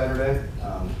more on Saturday.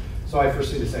 So I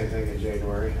foresee the same thing in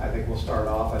January. I think we'll start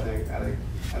off. I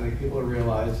think people will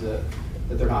realize that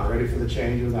they're not ready for the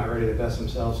change, they're not ready to invest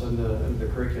themselves into the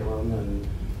curriculum, and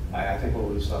I think we'll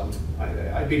lose some.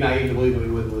 I'd be naive to believe that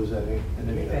we wouldn't lose any in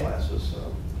any of the Okay. classes.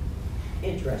 So.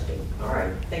 Interesting. All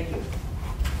right, thank you.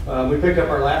 We picked up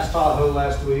our last Tahoe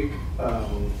last week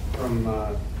from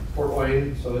Fort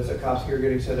Wayne, so it's at Cops Gear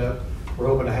getting set up. We're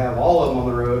hoping to have all of them on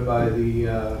the road by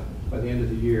the end of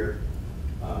the year.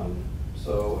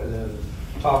 And then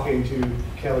talking to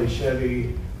Kelly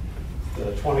Chevy,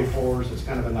 the 24s, it's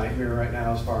kind of a nightmare right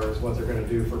now as far as what they're going to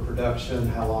do for production,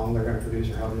 how long they're going to produce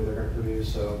or how many they're going to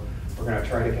produce. So we're going to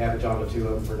try to cabbage onto 2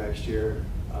 of them for next year,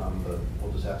 but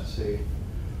we'll just have to see.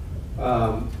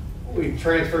 We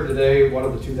transferred today one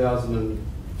of the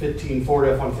 2015 Ford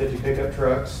F-150 pickup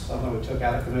trucks, something we took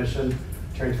out of commission,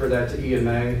 transferred that to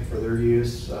EMA for their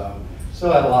use.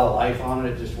 Still had a lot of life on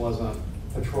it, it just wasn't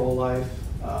patrol life.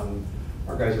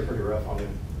 Our guys are pretty rough on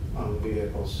the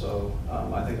vehicles, so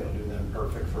I think it'll do them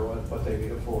perfect for what they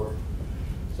need it for.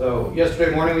 So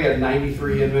yesterday morning we had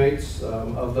 93 inmates.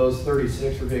 Of those,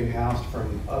 36 were being housed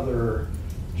from other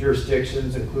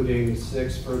jurisdictions, including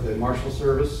 6 for the Marshal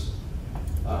Service.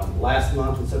 Last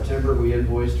month in September, we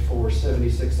invoiced for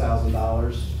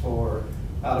 $76,000 for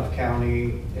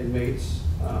out-of-county inmates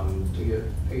to get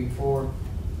paid for.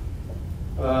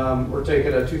 We're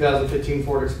taking a 2015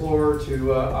 Ford Explorer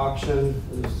to auction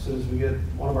as soon as we get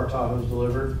one of our Tahoes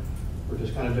delivered. We're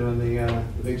just kind of doing the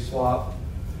big swap.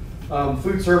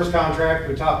 Food service contract,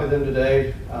 we talked to them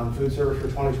today. Food service for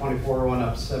 2024 went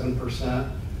up 7%,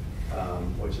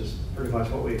 which is pretty much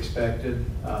what we expected.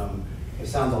 It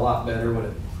sounds a lot better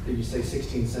when did you say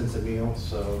 16 cents a meal?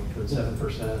 So for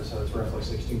 7%, so it's roughly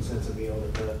 16 cents a meal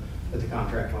that the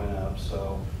contract went up.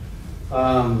 So.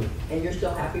 And you're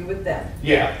still happy with them?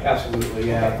 Yeah, absolutely.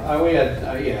 Yeah, Okay. We had.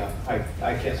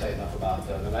 I can't say enough about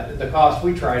them. And the cost,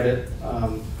 we tried it.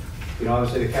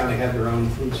 Obviously the county had their own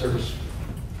food service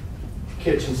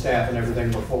kitchen staff and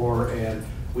everything before, and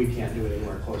we can't do it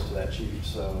anywhere close to that cheap.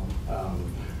 So.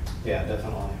 Yeah,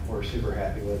 definitely. We're super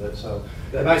happy with it. So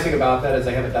the nice thing about that is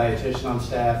they have a dietitian on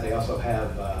staff. They also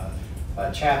have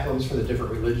chaplains for the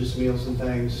different religious meals and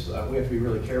things. We have to be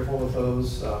really careful with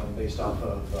those based off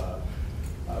of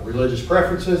religious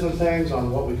preferences and things on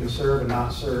what we can serve and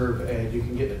not serve. And you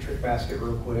can get in a trick basket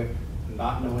real quick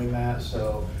not knowing that.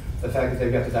 So the fact that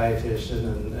they've got the dietitian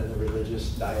and the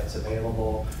religious diets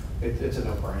available, it's a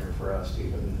no-brainer for us to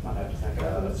even not have to think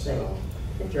about it. So.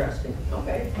 Interesting.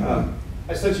 Okay.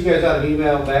 I sent you guys out an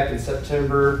email back in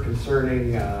September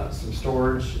concerning some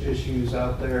storage issues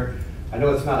out there. I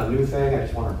know it's not a new thing, I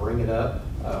just want to bring it up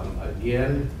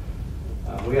again.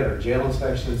 We had our jail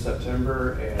inspection in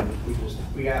September, and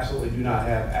we absolutely do not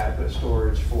have adequate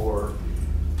storage for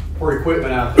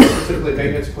equipment out there, specifically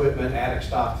maintenance equipment, attic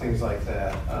stock, things like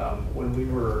that. When we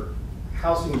were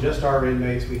housing just our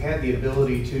inmates, we had the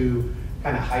ability to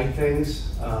kind of hide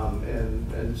things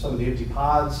and some of the empty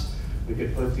pods. We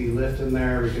could put the lift in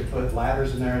there, we could put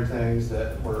ladders in there and things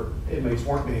that inmates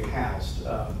weren't being housed.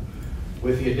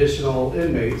 With the additional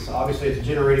inmates, obviously it's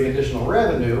generating additional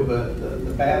revenue, but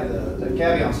the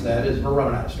caveat to that is we're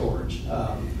running out of storage.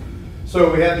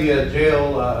 So we had the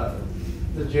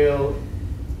jail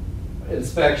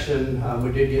inspection.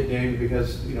 We did get dinged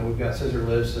because we've got scissor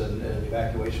lifts and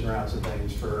evacuation routes and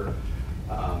things for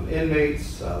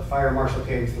inmates. Fire marshal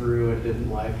came through and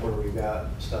didn't like where we got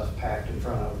stuff packed in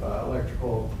front of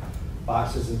electrical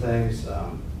boxes and things.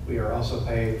 We are also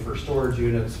paying for storage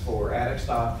units for attic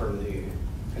stock from the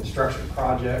construction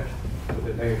project. We've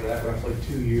been paying for that roughly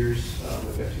 2 years.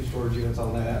 We've got 2 storage units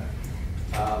on that.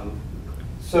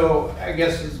 So I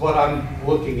guess is what I'm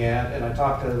looking at, and I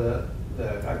talked to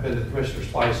I've been to the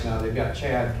commissioners twice now. They've got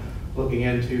Chad looking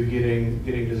into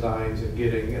getting designs and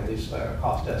getting at least a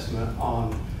cost estimate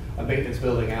on a maintenance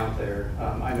building out there.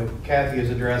 I know Kathy has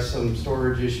addressed some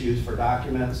storage issues for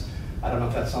documents. I don't know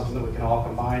if that's something that we can all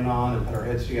combine on and put our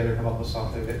heads together, come up with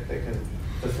something that can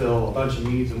fulfill a bunch of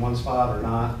needs in one spot or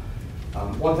not.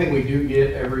 One thing we do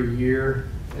get every year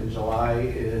in July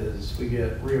is we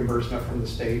get reimbursement from the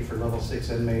state for level 6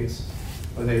 inmates.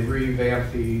 When they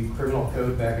revamped the criminal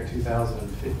code back in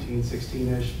 2015,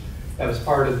 16-ish, that was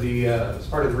part of the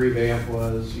revamp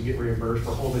was you get reimbursed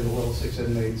for holding the level 6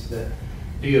 inmates that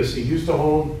DOC used to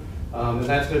hold. And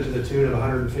that's been to the tune of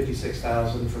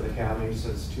 $156,000 for the county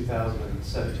since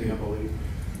 2017, I believe.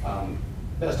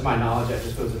 best of my knowledge, that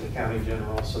just goes to the county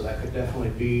general, so that could definitely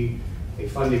be a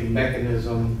funding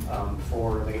mechanism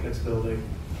for a maintenance building,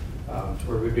 to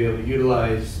where we'd be able to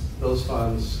utilize those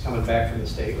funds coming back from the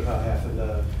state without having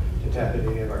to tap into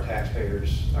any of our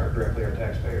taxpayers, or directly our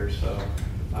taxpayers. So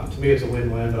to me, it's a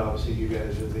win-win, but obviously you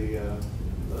guys are the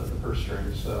purse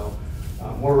strings. So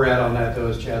where we're at on that, though,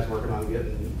 is Chad's working on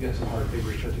getting some hard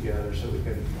figures put together so we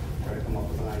can try to come up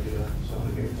with an idea, so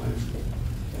a game plan.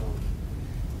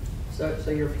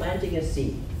 So you're planting a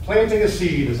seed? Planting a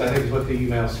seed is, I think, is what the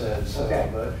email said. So, Okay.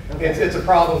 but Okay. it's a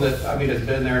problem that, I mean, it's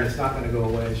been there and it's not going to go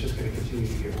away. It's just going to continue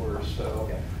to get worse. So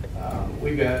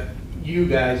Okay. you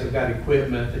guys have got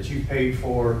equipment that you paid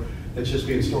for that's just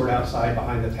being stored outside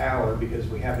behind the tower because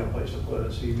we have no place to put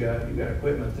it. So you've got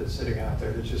equipment that's sitting out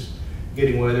there that's just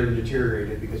getting weathered and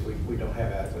deteriorated because we don't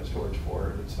have adequate storage for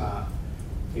it. It's not,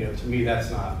 to me, that's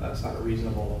not a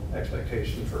reasonable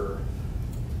expectation for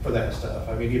that stuff.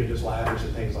 I mean, even just ladders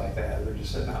and things like that, they're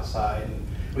just sitting outside, and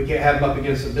we can't have them up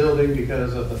against the building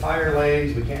because of the fire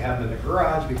lanes. We can't have them in the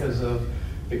garage because of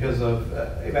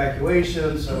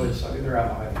evacuation. So they're out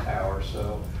behind the tower.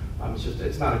 So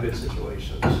it's not a good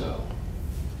situation. So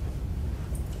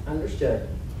Understood.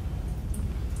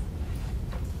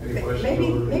 any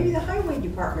questions? Maybe the highway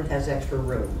department has extra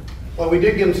room. Well, we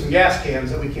did give them some gas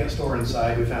cans that we can't store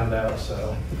inside. We found out.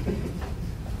 So.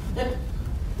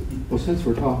 Well, since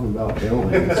we're talking about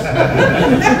buildings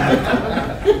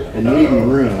and needing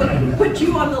room, Put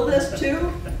you on the list too?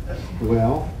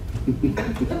 well,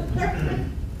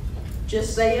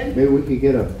 Just saying? maybe we could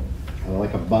get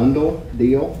like a bundle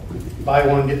deal. Buy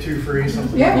one, get two free,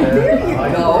 something Yeah, like that. there you I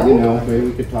like go. that. You know, maybe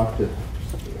we could talk to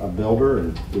a builder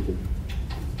and we could,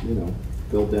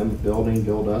 build them a building,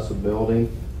 build us a building.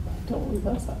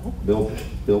 Build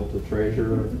the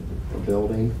treasurer a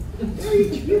building.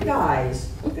 You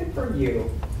guys, good for you.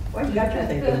 Well, you got your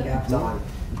thinking caps on.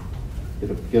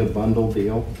 Get a bundle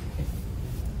deal.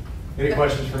 Any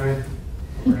questions for me?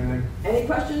 Or anything? Any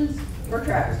questions for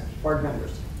Travis, board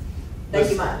members?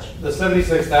 Thank you much. The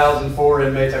 76,000 for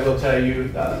inmates, I will tell you,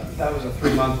 that was a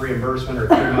 3-month reimbursement or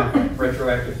 3-month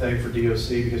retroactive thing for DOC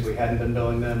because we hadn't been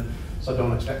billing them. So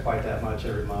don't expect quite that much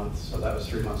every month. So that was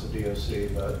 3 months of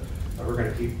DOC, but we're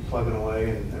going to keep plugging away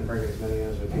and bringing as many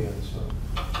as we can. So,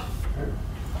 all right.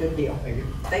 Good deal. Thank you.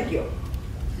 Thank you.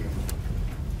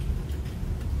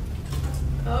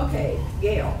 Okay,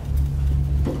 Gail,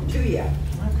 to you. Okay.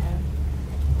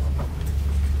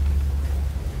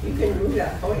 You can move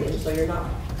that podium so you're not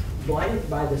blinded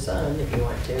by the sun if you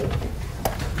want to. I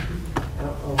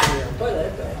don't know if you're gonna put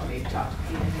it, but I'll need to talk to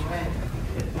Pete anyway.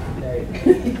 there you go.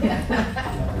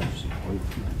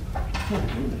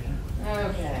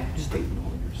 Okay.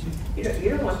 You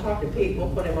don't want to talk to Pete, we'll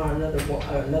put him on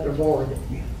another board.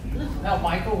 No,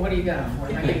 Michael, what do you got?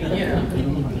 What am I getting you?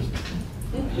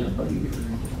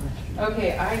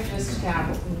 Okay, I just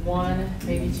have one,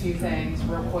 maybe two things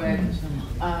real quick.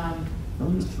 I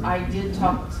did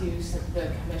talk to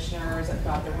the commissioners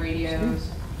about the radios,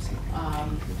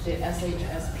 the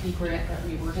SHSP grant that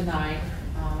we were denied.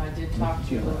 I did talk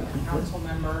to a council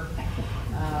member,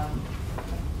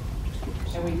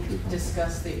 and we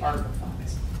discussed the ARPA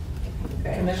funds.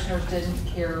 Commissioners didn't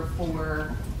care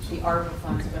for the ARPA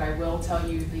funds, but I will tell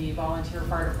you the volunteer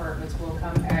fire departments will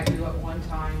come at you at one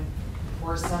time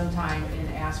or sometime and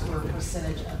ask for a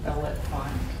percentage of the lit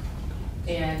fund.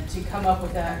 And to come up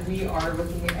with that, we are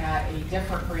looking at a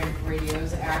different brand of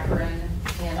radios. Akron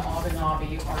and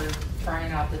Abenabi are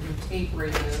trying out the new tape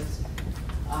radios.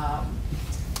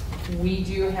 We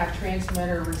do have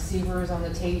transmitter receivers on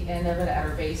the tape end of it at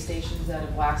our base stations that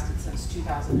have lasted since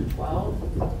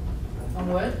 2012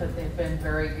 on wood, but they've been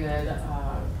very good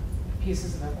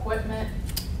pieces of equipment.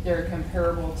 They're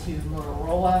comparable to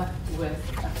Motorola with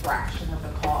a fraction of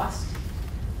the cost.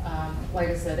 Like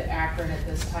I said, Akron at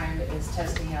this time is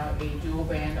testing out a dual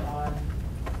band on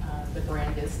the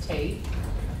brand is tape.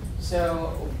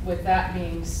 So with that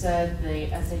being said, the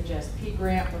SHSP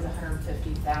grant was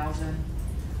 $150,000.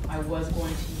 I was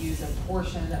going to use a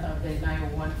portion of the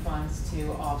 901 funds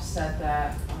to offset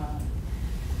that,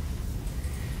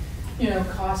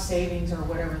 cost savings or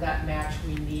whatever that match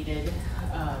we needed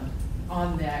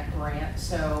on that grant.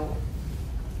 So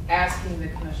asking the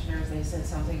commissioners, they said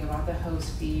something about the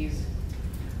host fees,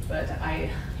 but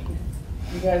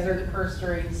you guys are the purse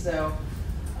strings, so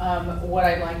what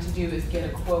I'd like to do is get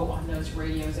a quote on those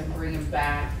radios and bring them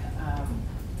back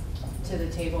to the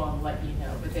table and let you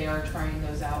know. But they are trying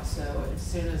those out, so as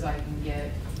soon as I can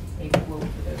get a quote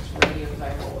for those radios,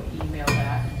 I will email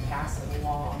that and pass it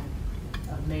along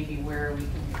of maybe where we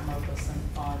can come up with some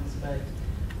funds. But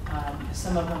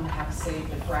some of them have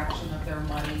saved a fraction of their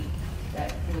money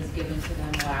that was given to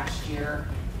them last year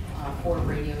for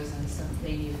radios and some,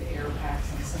 they needed air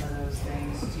packs and some of those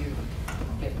things to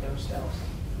get themselves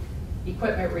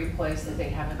equipment replaced that they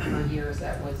haven't for years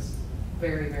that was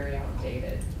very, very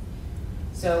outdated.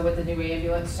 So with the new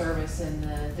ambulance service and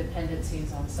the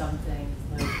dependencies on some things,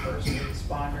 the first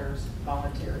responders,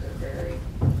 volunteers are very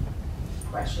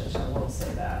precious, I will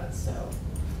say that. So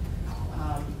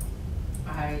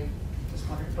I just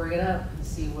wanted to bring it up and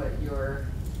see what your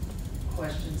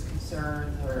questions,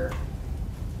 concerns, or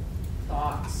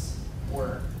thoughts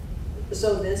were.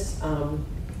 So this,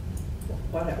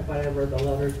 whatever the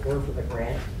letters were for the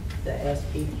grant, the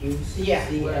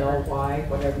SPQCLY,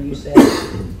 whatever you said,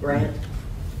 grant,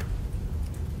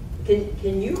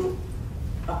 can you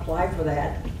apply for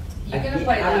that? You can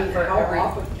apply that for how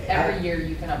often? every year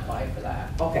you can apply for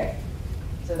that. Okay.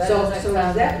 So that So doesn't does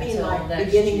come that mean until like next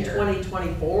beginning year.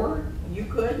 2024, you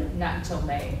could? Not until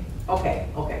May. Okay,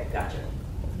 gotcha.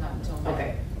 Not until May.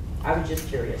 Okay, I was just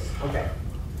curious, okay,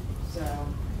 So,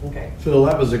 okay. Phil,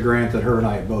 that was a grant that her and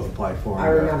I both applied for. I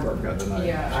remember. Got denied.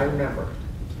 Yeah. I remember.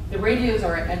 the radios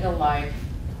are at end of life.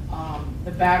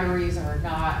 The batteries are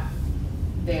not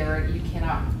there. You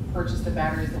cannot purchase the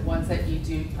batteries. The ones that you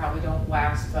do probably don't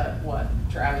last, but what,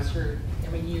 Travis,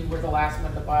 you were the last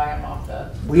one to buy them off the.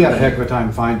 We had a heck of a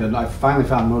time finding, I finally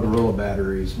found Motorola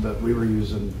batteries, but we were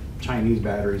using Chinese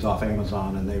batteries off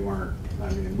Amazon and they weren't,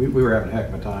 I mean, we were having a heck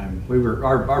of a time.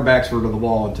 Our backs were to the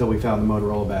wall until we found the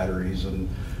Motorola batteries, and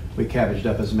we cabbaged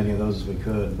up as many of those as we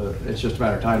could, but it's just a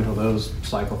matter of time until those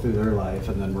cycle through their life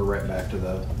and then we're right back to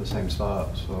the same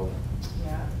spot, so.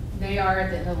 Yeah, they are at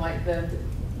the end of life. The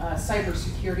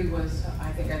cybersecurity was,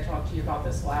 I think I talked to you about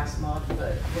this last month,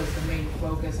 but was the main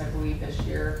focus, I believe, this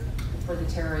year for the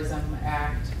Terrorism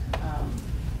Act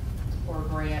or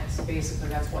grants. Basically,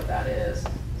 that's what that is.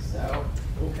 So,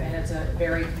 and it's a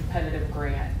very competitive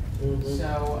grant. Mm-hmm.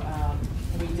 So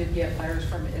we did get letters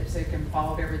from IPSC and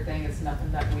followed everything. It's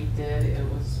nothing that we did. It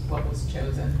was what was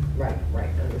chosen. Right,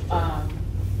 understood.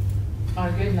 On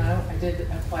a good note, I did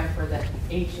apply for the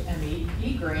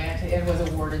HMEP grant and was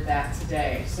awarded that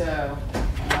today. So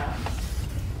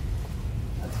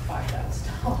that's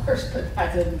 $5,000, but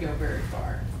that didn't go very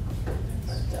far.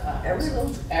 But Every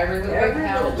little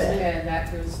counts, bit. and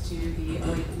that goes to the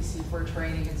OAPC for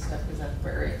training and stuff because that's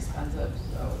very expensive.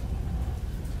 So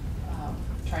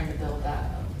trying to build that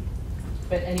up.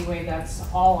 But anyway, that's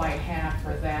all I have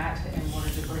for that, and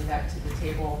wanted to bring that to the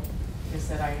table. Like I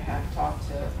said, I have talked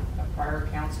to a prior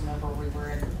council member. We were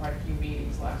in quite a few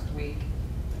meetings last week.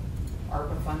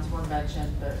 ARPA funds were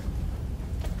mentioned, but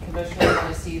commissioners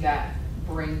want to see that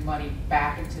bring money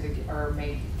back into the, or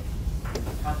make,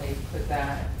 how they put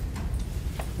that,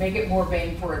 make it more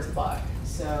bang for its buck.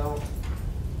 So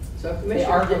the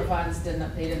ARPA funds they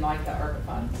didn't like the ARPA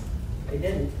funds. They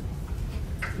didn't.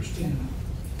 Christina,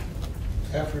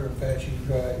 after Apache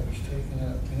Drive is taken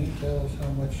up, can you tell us how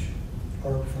much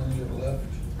ARP funds are left?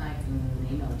 I can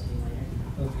email it to you later.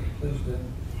 Okay, please do.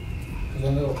 Because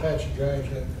I know Apache Drive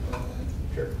had that.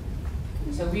 Sure.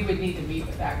 So we would need to meet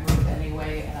with that group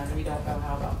anyway, and we don't know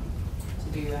how to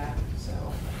do that. So,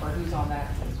 or who's on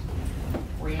that?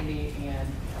 Randy and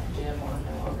Jim are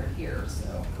no longer here,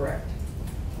 so. Correct.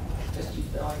 Just you,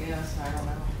 Bill, I guess. I don't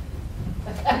know.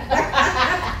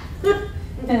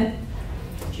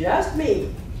 Just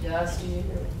me. Just you.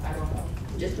 I don't know.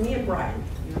 Just me and Brian.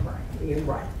 You and Brian. Me and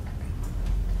Brian.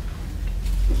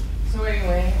 So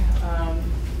anyway,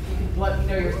 you can let me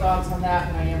know your thoughts on that,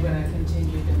 and I am going to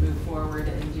continue to move forward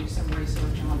and do some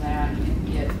research on that and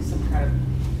get some kind of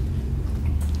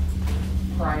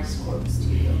price quotes to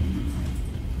you.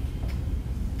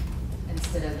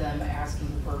 Instead of them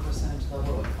asking for a percentage of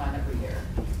the load fund every year.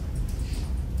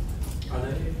 Are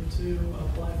they able to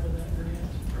apply for that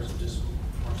grant, or is it just?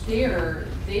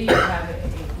 They have,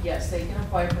 yes, they can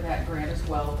apply for that grant as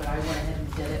well, but I went ahead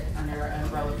and did it under an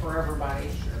umbrella for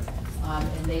everybody.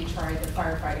 And they tried the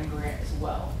firefighting grant as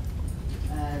well.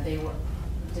 They were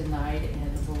denied,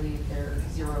 and I believe there's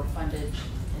zero fundage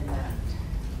in that.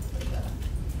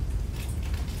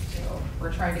 So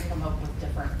we're trying to come up with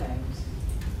different things.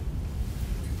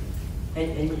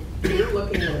 And you're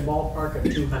looking at a ballpark of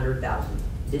 200,000.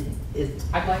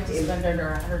 I'd like to spend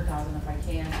under 100,000 if I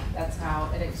can. That's how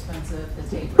inexpensive the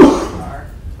state roads are.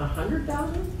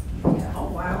 100,000? Yeah. Oh,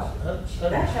 wow.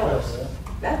 That helps.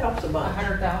 That helps a bunch.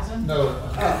 100,000? No.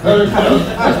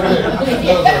 100,000.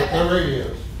 No, the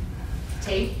radios.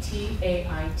 TAIT,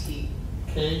 T-A-I-T.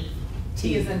 K.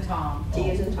 T is in Tom.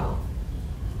 T is in Tom.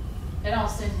 And I'll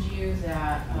send you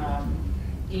that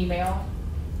email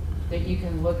that you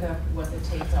can look up what the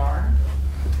TAITs are.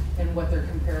 and what they're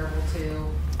comparable to.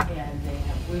 And they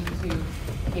have Bluetooth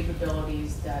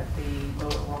capabilities that the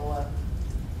Motorola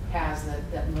has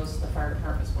that most of the fire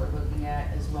departments were looking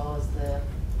at, as well as the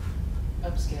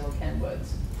upscale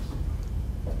Kenwoods.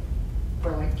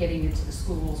 For like getting into the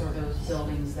schools or those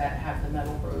buildings that have the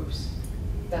metal roofs.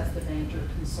 That's the major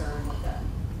concern with them.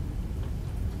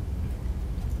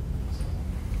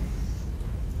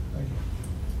 Thank you.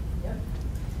 Yep.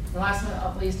 And last but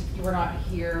not least, if you were not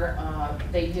here,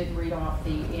 they did read off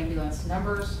the ambulance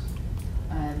numbers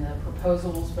and the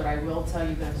proposals, but I will tell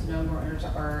you those numbers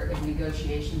are in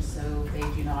negotiations, so they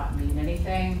do not mean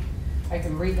anything. I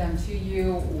can read them to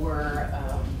you, or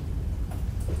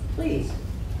Please.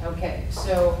 okay,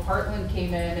 so Heartland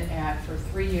came in at, for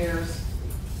 3 years,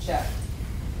 check.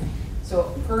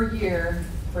 So per year,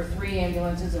 for 3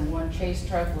 ambulances and 1 chase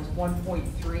truck was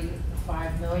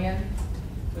 1.35 million,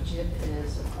 which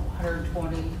is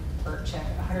 120, or check,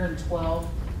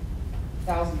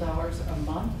 $112,000 a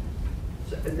month.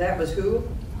 So that was who?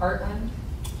 Heartland.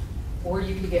 Or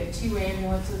you could get 2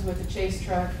 ambulances with a chase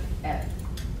truck at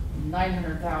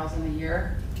 900,000 a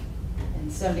year and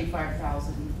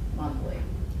 75,000 monthly.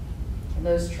 And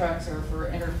those trucks are for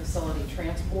interfacility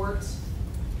transports.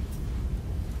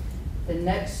 The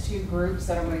next 2 groups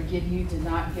that I'm going to give you did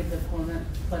not give the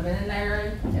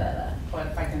preliminary, but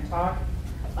if I can talk,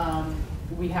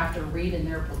 we have to read in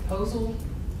their proposal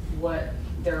what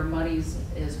their monies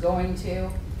is going to.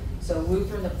 So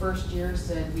Lutheran the first year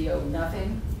said we owe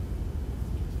nothing.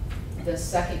 The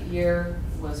second year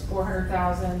was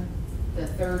 400,000. The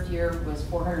third year was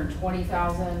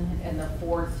 420,000, and the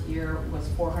fourth year was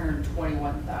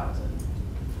 421,000.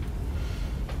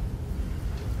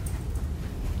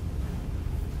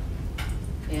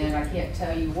 And I can't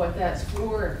tell you what that's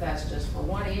for, if that's just for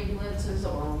 1 ambulances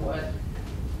or what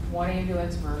 1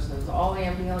 ambulance versus all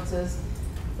ambulances.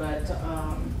 But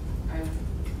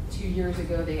 2 years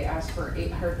ago, they asked for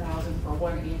 800,000 for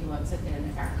 1 ambulance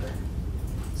in Akron.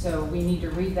 So we need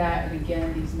to read that, and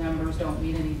again, these numbers don't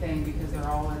mean anything because they're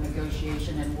all in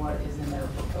negotiation and what is in their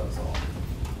proposal.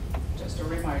 Just a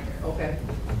reminder. Okay.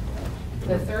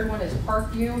 The third one is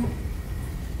Parkview.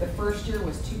 The first year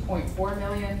was 2.4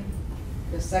 million.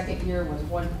 The second year was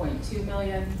 1.2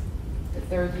 million. The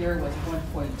third year was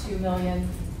 1.2 million,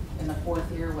 and the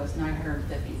fourth year was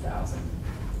 950,000.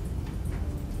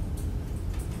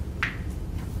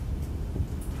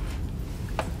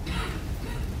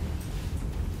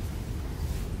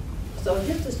 So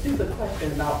just a stupid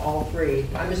question about all 3.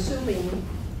 I'm assuming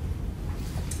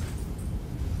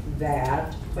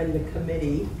that when the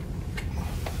committee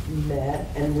met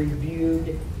and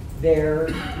reviewed their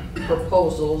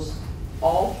proposals,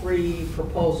 all 3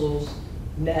 proposals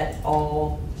met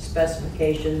all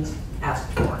specifications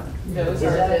asked for. Those Is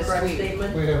are that a this correct week.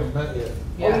 statement? We haven't met yet.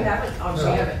 Oh, you haven't? I'm We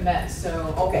sorry. haven't met,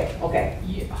 so. Okay, okay.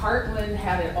 Heartland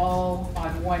had it all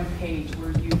on 1 page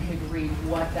where you could read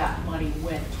what that money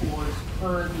went towards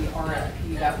per the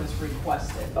RFP that was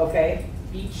requested. Okay.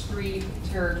 Each 3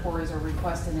 territories are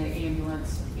requesting an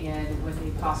ambulance and with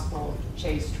a possible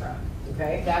chase truck.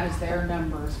 Okay. That is their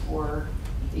numbers for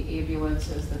the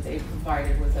ambulances that they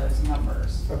provided with those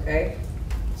numbers. Okay.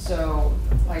 So,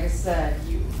 like I said,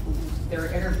 their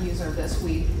interviews are this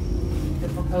week. The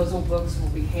proposal books will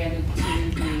be handed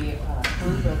to the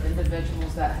group of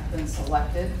individuals that have been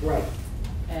selected. Right.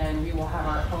 And we will have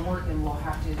our homework, and we'll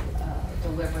have to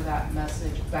deliver that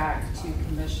message back to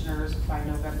commissioners by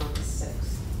November the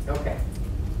 6th. Okay.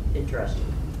 Interesting.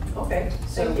 Okay,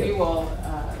 So thank we you. will,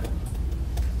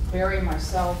 Barry,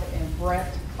 myself, and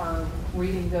Brett are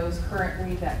reading those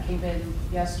currently that came in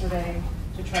yesterday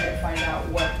to try to find out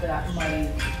what that money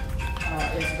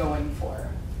is going for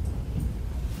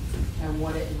and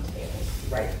what it entails.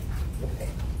 Right. Okay.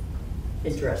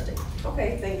 Interesting.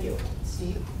 Okay, thank you.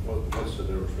 Steve? What's the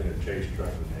difference between a chase truck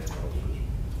and ambulance?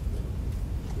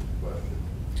 Question.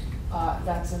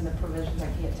 That's in the provisions, I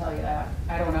can't tell you that.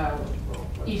 I don't know.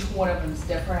 Each one of them's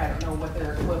different. I don't know what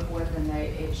they're equipped with, and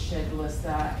it should list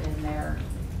that in their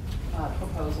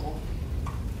proposal.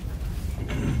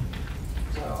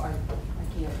 So I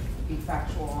can't be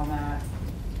factual on that.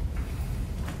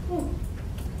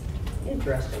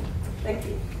 Interesting. Thank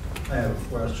you. I have a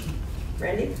question.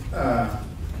 Randy? How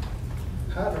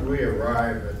did we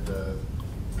arrive at the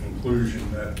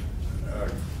conclusion that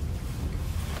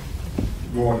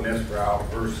going this route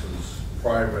versus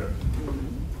private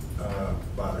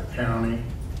by the county?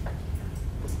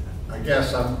 I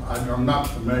guess I'm not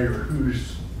familiar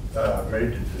who's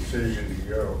made the decision to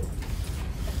go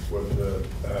with the,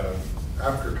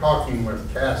 after talking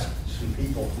with some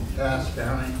people from Cass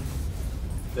County,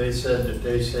 they said that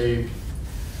they saved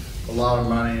a lot of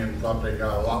money and thought they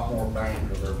got a lot more bang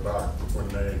for their buck when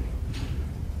they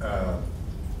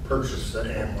purchased the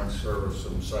ambulance service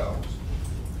themselves.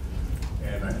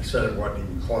 And I said it wasn't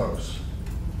even close.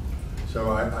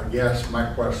 So I guess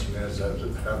my question is,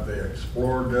 have they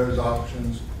explored those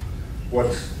options?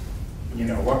 What's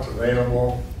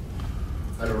available?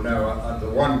 I don't know. The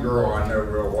one girl I know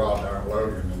real well down in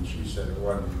Logan, and she said it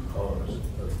wasn't even close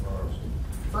as far as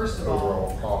First of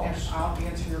overall all, cost. and I'll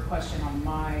answer your question on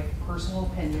my personal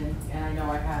opinion, and I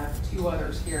know I have two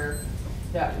others here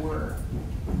that were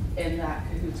in that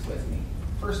cahoots with me.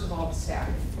 First of all, the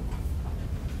staffing.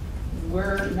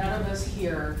 None of us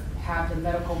here have the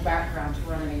medical background to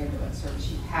run an ambulance service.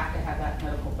 You have to have that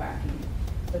medical backing.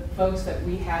 The folks that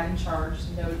we had in charge,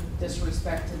 no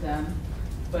disrespect to them,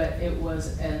 but it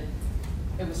was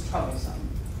troublesome.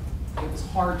 It was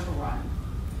hard to run.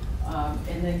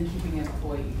 And then keeping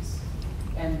employees.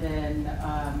 And then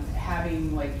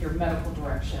having like your medical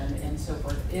direction and so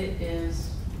forth. It is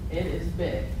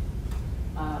big.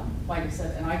 Like I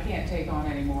said, and I can't take on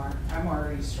anymore. I'm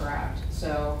already strapped.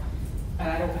 So, and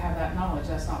I don't have that knowledge.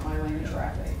 That's not my lane of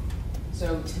traffic.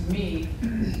 So to me,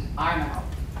 I'm out.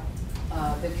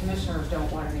 The commissioners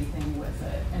don't want anything with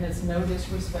it. And it's no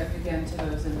disrespect again to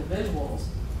those individuals,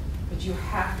 but you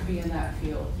have to be in that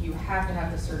field. You have to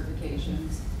have the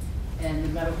certifications and the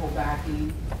medical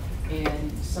backing,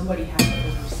 and somebody has to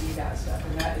oversee that stuff.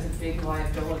 And that is a big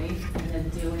liability. And then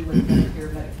dealing with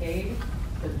Medicare, Medicaid,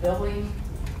 the billing,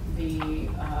 the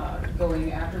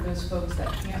going after those folks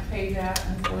that can't pay that,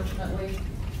 unfortunately,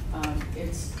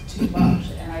 it's too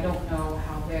much. And I don't know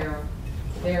how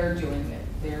they're doing it.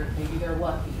 Maybe they're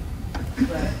lucky,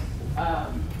 but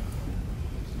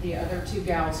the other two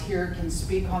gals here can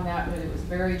speak on that. But it was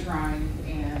very trying,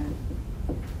 and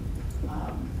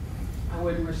I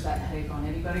wouldn't wish that headache on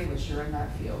anybody unless you're in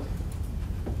that field.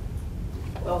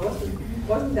 Well,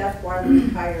 wasn't that why we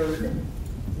hired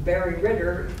Barry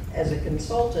Ritter as a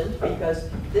consultant? Because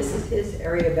this is his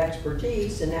area of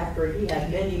expertise, and after he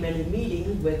had many, many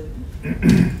meetings with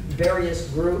various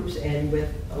groups and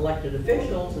with elected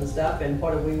officials and stuff, and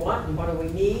what do we want and what do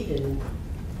we need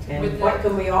and what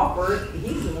can we offer,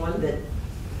 he's the one that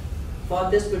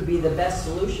thought this would be the best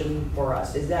solution for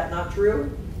us. Is that not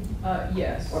true?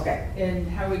 Yes. Okay. And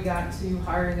how we got to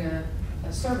hiring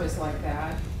a service like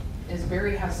that is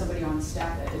Barry has somebody on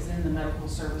staff that is in the medical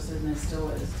services and still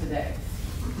is today.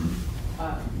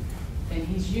 And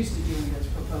he's used to doing those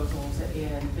proposals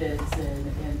and bids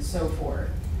and so forth.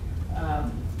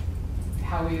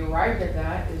 How we arrived at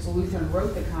that is Lutheran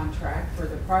wrote the contract for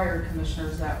the prior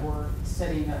commissioners that were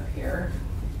sitting up here.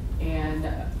 And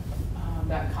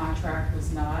that contract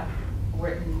was not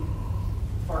written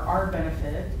for our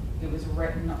benefit. It was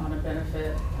written on a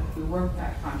benefit of who wrote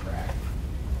that contract.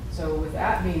 So with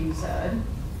that being said,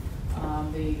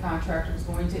 the contract was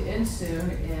going to end soon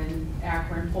and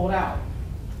Akron pulled out.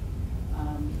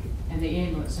 And the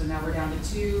ambulance, so now we're down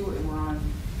to two and we're on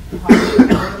high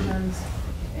versions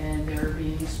and they're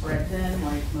being spread thin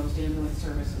like most ambulance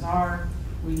services are.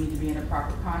 We need to be in a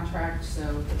proper contract. So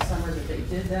the summer that they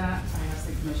did that, I asked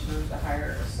the commissioners to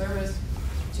hire a service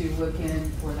to look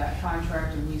in for that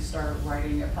contract, and we started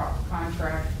writing a proper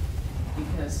contract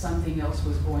because something else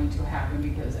was going to happen,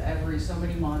 because every so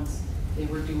many months they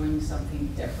were doing something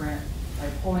different,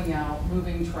 like pulling out,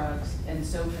 moving trucks and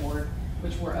so forth,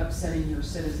 which were upsetting your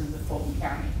citizens of Fulton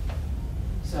County.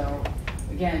 So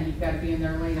again, you've got to be in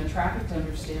their lane of traffic to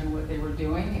understand what they were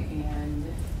doing. And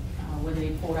when they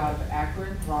pulled out of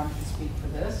Akron, Ron can speak for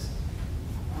this,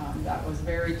 that was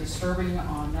very disturbing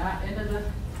on that end of the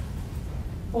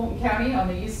Fulton County on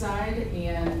the east side,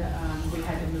 and we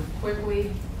had to move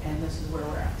quickly, and this is where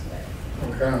we're at today.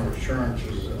 What kind of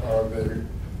assurances are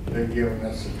they giving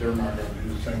us that they're not going to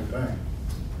do the same thing?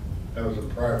 That was a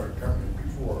private company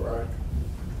before,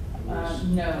 right?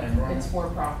 No, it's for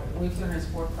profit. Lutheran is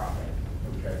for profit.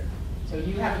 Okay. So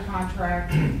you have a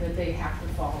contract that they have to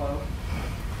follow.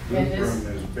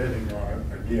 Lutheran is bidding on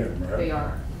it again, right? They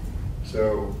are.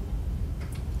 So,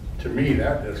 to me,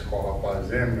 that disqualifies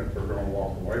them if they're gonna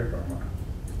walk away from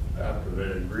it after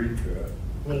they agreed to it.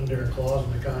 Wasn't there a clause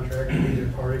in the contract that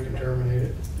either party can terminate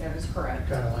it? That is correct.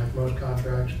 Kind of like most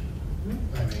contracts.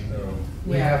 I mean,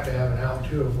 we Yeah. have to have an out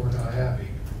too if we're not happy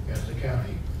as the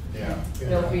county. Yeah. You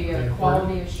There'll know, be and a if we're-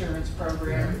 quality assurance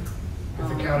program. If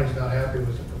the county's not happy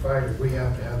with the provider, we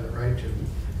have to have the right to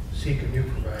seek a new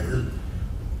provider.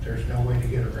 There's no way to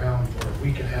get around where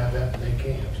we can have that and they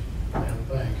can't, I don't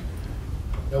think.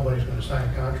 Nobody's gonna sign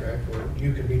a contract where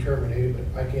you can be terminated,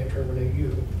 but I can't terminate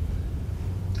you.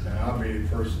 And I'll be the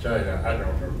first to tell you, I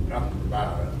don't know nothing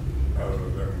about it, other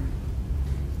than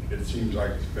it seems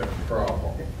like it's been a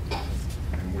problem.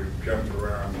 and we've jumped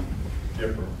around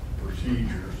different procedures.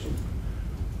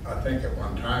 I think at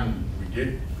one time we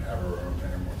did have our own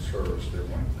ambulance service, didn't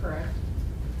we? Correct.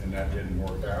 And that didn't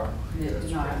work out. It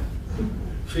did not.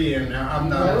 See, and now I'm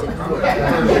not, Nope. I'm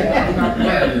not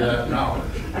glad of that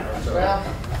knowledge. So- Well,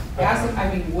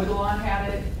 I mean, Woodlawn had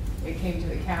it, it came to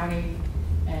the county,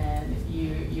 and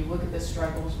you look at the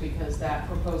struggles because that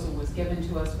proposal was given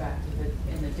to us back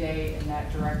in the day, and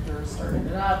that director started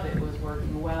it up, it was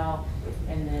working well,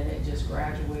 and then it just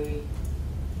gradually,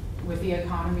 with the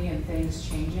economy and things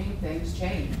changing, things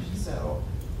changed. So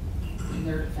in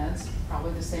their defense,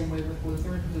 probably the same way with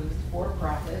Lutheran, who's for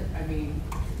profit. I mean,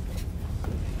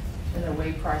 in the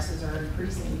way prices are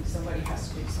increasing, somebody has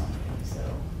to do something, so.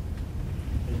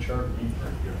 They charge me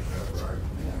pretty good for that, right?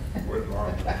 With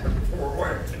long, for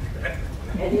way.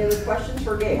 Any other questions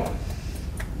for Gail?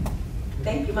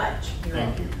 Thank you much.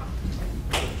 Thank you.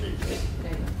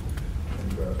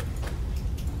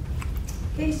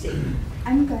 Casey,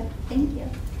 I'm good, thank you.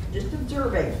 just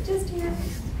observing. Just here.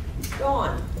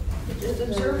 Dawn, just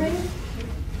observing?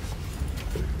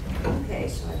 Okay,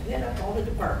 so I've hit up all the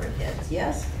department heads,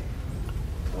 yes?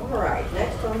 All right,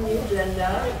 next on the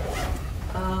agenda,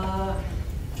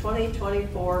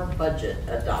 2024 budget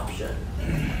adoption.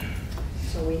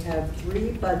 So we have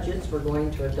 3 budgets we're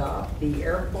going to adopt: the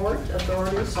Airport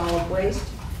Authority, Solid Waste,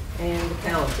 and the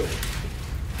county.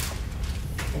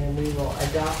 And we will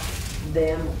adopt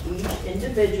them each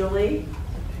individually.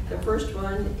 The first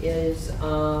one is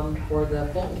for the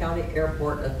Fulton County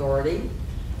Airport Authority,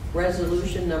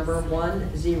 resolution number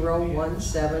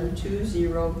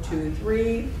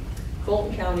 10172023,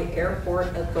 Fulton County Airport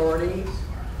Authority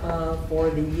for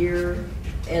the year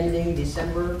ending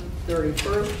December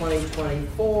 31st,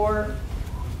 2024.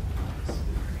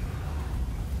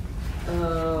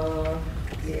 The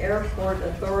Airport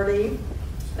Authority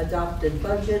adopted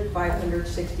budget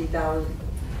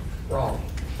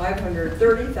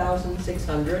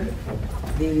 $530,600.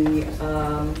 The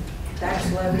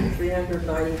tax levy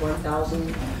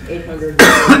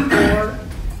 $391,844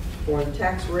 for the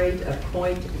tax rate of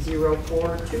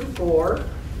 0.0424.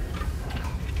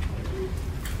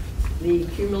 The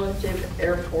cumulative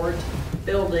airport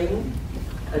building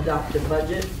adopted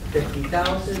budget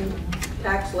 $50,000,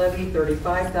 tax levy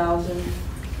 $35,000,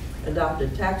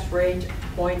 adopted tax rate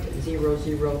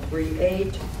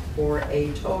 0.0038 for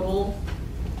a total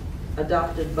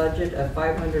adopted budget of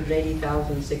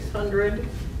 $580,600,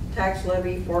 tax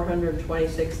levy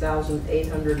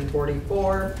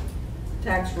 $426,844,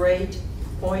 tax rate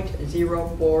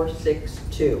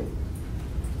 0.0462.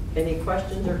 Any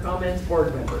questions or comments,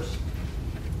 board members?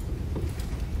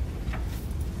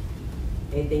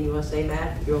 Anything you want to say,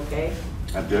 Matt? You okay?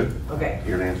 I'm good. Okay.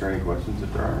 Here to answer any questions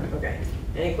if there are any. Okay.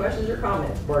 Any questions or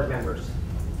comments, board members?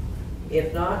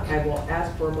 If not, I will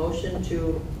ask for a motion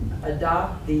to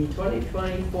adopt the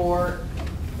 2024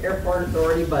 Airport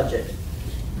Authority budget.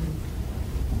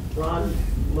 Ron,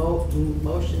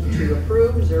 motion to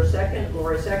approve. Is there a second?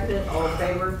 Lori seconded. All in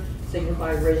favor,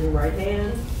 signify by raising right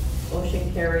hand.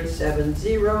 Motion carries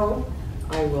 7-0.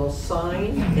 I will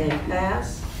sign and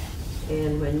pass.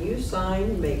 And when you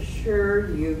sign, make sure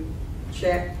you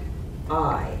check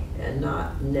aye and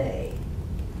not nay.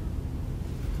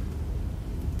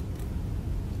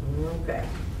 Okay.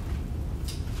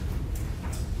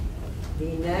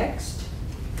 The next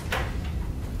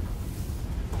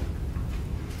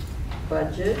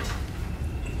budget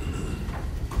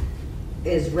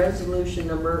is resolution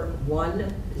number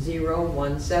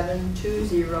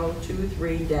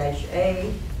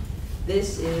 10172023-A.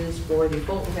 This is for the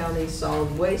Fulton County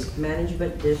Solid Waste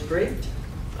Management District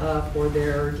for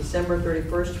their December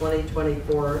 31st,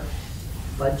 2024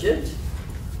 budget.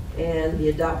 And the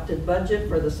adopted budget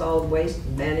for the solid waste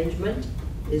management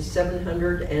is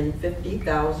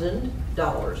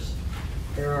 $750,000.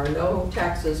 There are no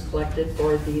taxes collected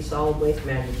for the solid waste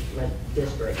management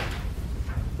district.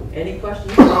 Any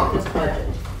questions about this budget?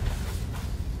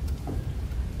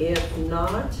 If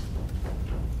not,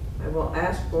 I will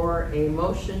ask for a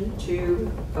motion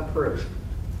to approve.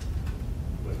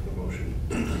 Make the motion.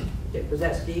 Was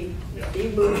that Steve? Yeah.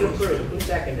 Steve moved to approve. Who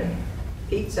seconded?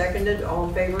 Pete seconded. All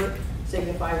in favor,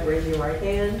 signify by raising your right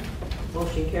hand.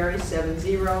 Motion carries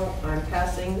 7-0. I'm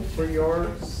passing for your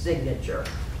signature.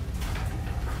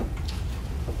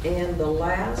 And the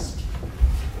last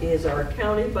is our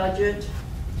county budget.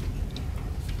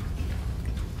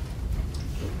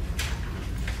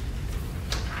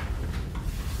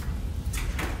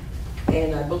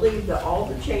 And I believe that all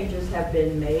the changes have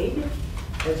been made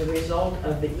as a result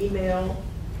of the email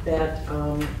that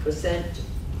was sent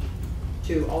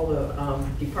to all the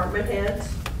department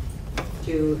heads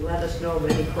to let us know of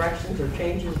any corrections or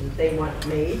changes that they want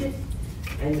made.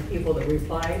 And the people that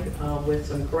replied with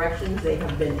some corrections, they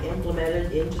have been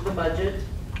implemented into the budget.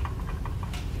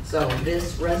 So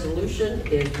this resolution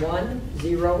is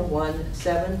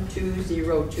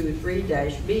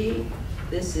 10172023-B.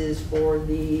 This is for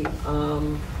the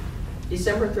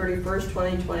December 31st,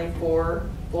 2024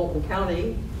 Fulton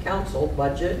County Council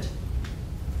budget.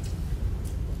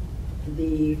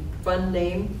 The fund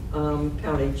name,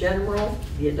 County General,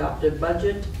 the adopted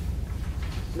budget,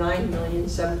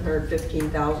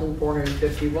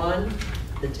 $9,715,451.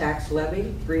 The tax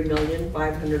levy,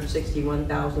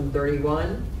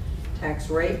 $3,561,031. Tax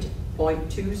rate,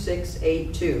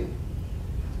 0.2682.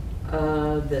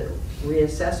 The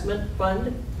reassessment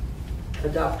fund,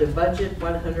 adopted budget,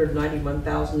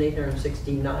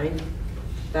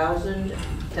 $191,869,000.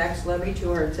 Tax levy,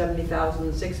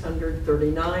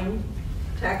 $270,639.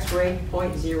 Tax rate,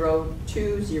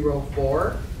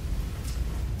 0.0204.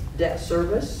 Debt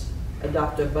service,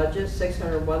 adopted budget,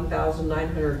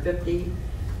 $601,950.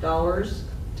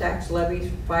 Tax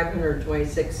levy,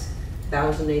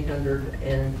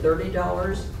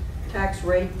 $526,830. Tax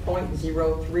rate,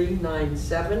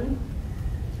 0.0397.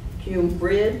 Hume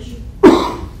Bridge,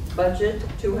 budget,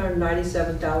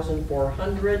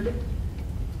 $297,400.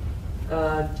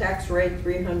 Tax rate,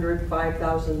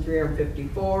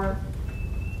 $305,354.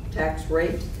 Tax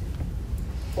rate,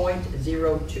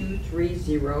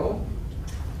 0.0230.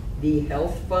 The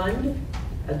Health Fund,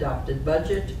 adopted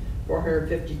budget,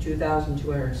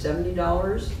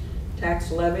 $452,270.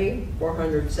 Tax levy,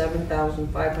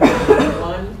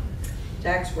 $407,501.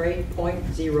 Tax rate,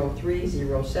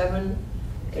 0.0307.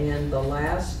 And the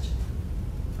last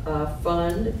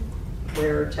fund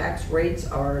where tax rates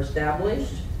are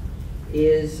established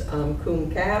is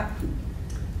Coombe Cap.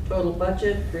 Total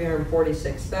budget,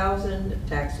 $346,000.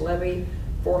 Tax levy,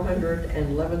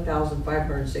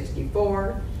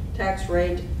 $411,564. Tax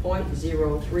rate,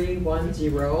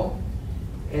 0.0310.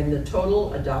 And the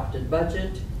total adopted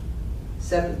budget,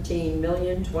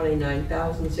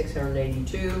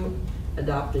 $17,029,682.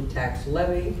 Adopted tax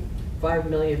levy,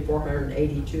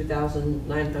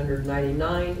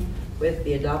 $5,482,999, with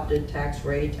the adopted tax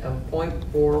rate of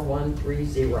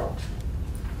 0.4130.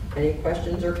 Any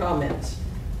questions or comments?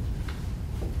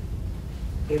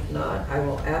 If not, I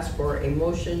will ask for a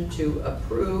motion to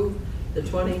approve the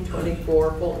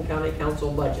 2024 Fulton County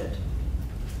Council budget.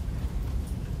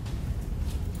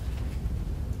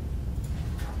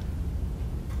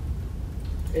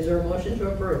 Is there a motion to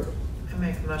approve? I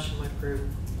make a motion to approve.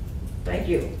 Thank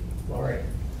you, Lori.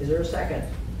 Is there a second?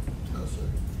 No, sir.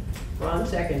 Ron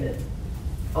seconded.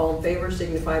 All in favor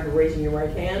signify by raising your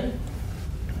right hand.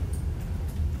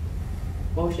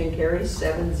 Motion carries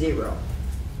 7-0.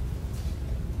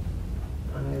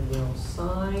 I will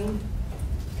sign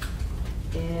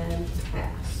and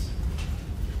pass.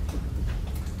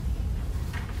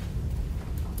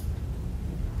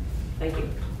 Thank you.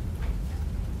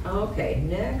 Okay,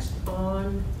 next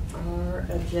on our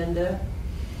agenda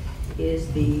is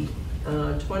the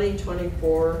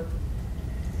 2024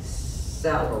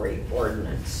 salary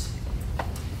ordinance.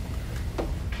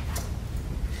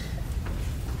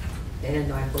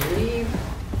 And I believe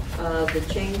the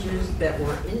changes that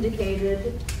were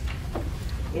indicated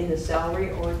in the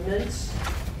salary ordinance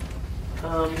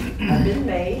have been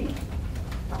made.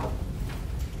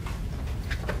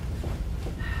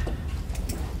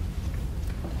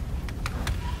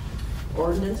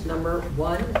 Ordinance number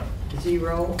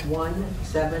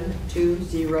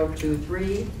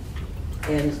 10172023,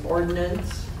 and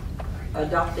ordinance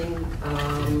adopting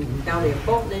County of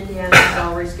Fulton, Indiana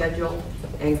salary schedule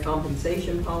and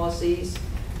compensation policies.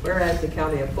 Whereas the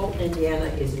County of Fulton, Indiana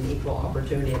is an equal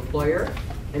opportunity employer,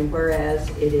 and whereas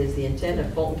it is the intent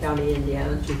of Fulton County,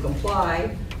 Indiana to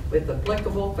comply with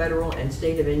applicable federal and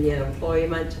state of Indiana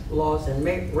employment laws and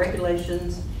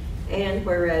regulations, and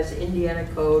whereas Indiana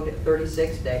Code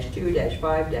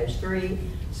 36-2-5-3,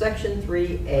 Section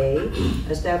 3A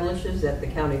establishes that the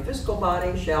county fiscal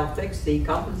body shall fix the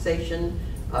compensation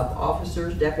of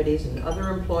officers, deputies, and other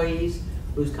employees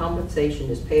whose compensation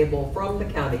is payable from the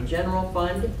county general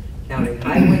fund, county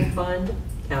highway fund,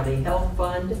 county health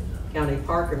fund, county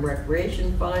park and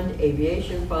recreation fund,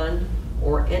 aviation fund,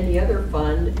 or any other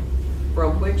fund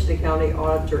from which the county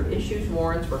auditor issues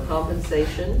warrants for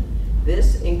compensation.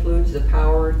 This includes the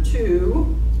power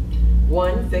to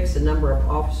 1. Fix the number of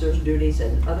officers, duties,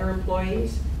 and other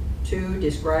employees. 2.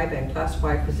 Describe and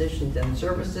classify positions and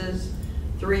services.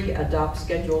 3. Adopt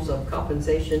schedules of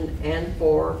compensation. And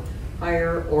 4.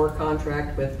 Hire or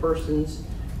contract with persons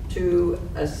to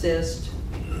assist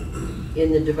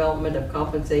in the development of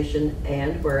compensation,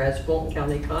 and whereas Fulton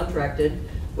County contracted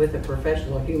with a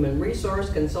professional human resource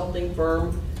consulting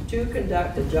firm to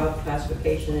conduct a job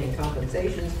classification and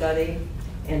compensation study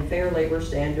and Fair Labor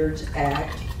Standards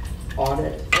Act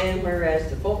audit, and whereas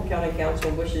the Fulton County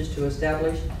Council wishes to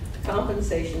establish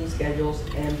compensation schedules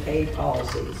and pay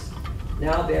policies.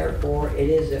 Now therefore it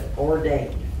is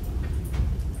ordained.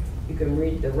 You can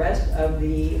read the rest of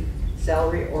the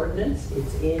salary ordinance.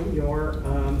 It's in your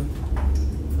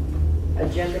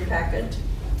agenda packet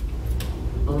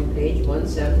on page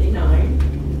 179.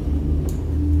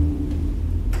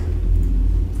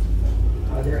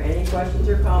 Are there any questions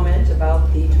or comments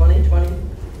about the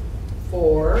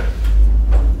 2024?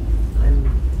 I'm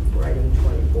writing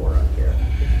 24 up here.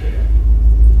 Let's do that.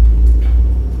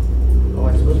 Oh,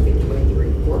 it's supposed to be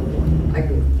 23. 4. I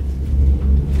goofed.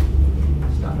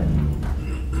 Stop it.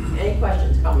 Any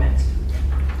questions, comments?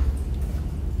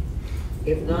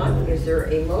 If not, is there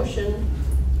a motion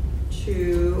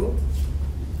to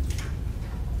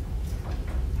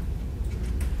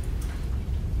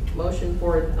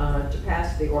to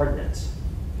pass the ordinance?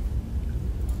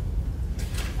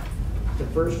 The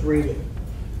first reading.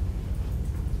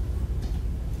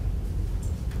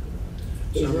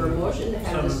 Is there a motion to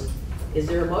have this? Is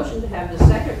there a motion to have the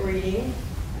second reading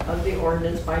of the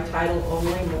ordinance by title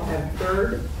only? We'll have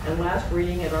third and last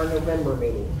reading at our November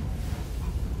meeting.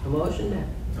 A motion.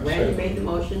 Randy made the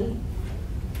motion,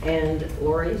 and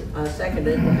Lori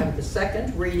seconded. We'll have the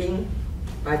second reading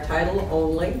by title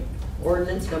only.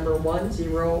 Ordinance number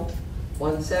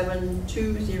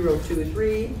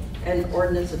 10172023, and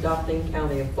ordinance adopting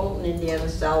County of Fulton, Indiana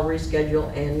salary schedule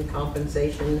and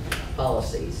compensation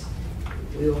policies.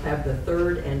 We will have the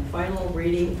third and final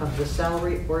reading of the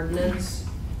salary ordinance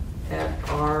at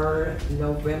our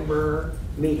November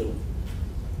meeting.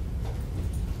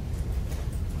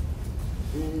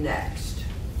 Next.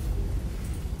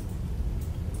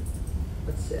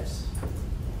 What's this?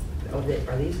 Oh,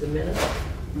 are these the minutes?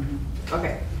 Mm-hmm.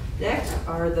 Okay. Next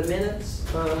are the minutes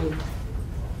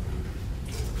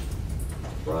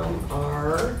from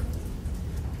our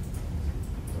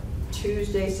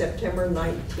Tuesday, September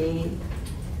 19th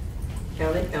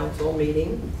County Council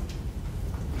meeting.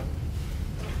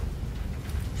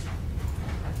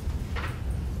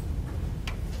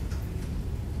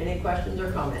 Any questions or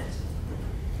comments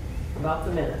about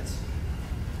the minutes?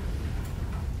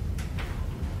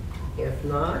 If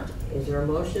not, is there a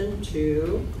motion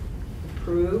to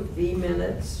approve the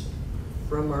minutes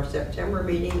from our September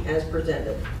meeting as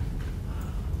presented?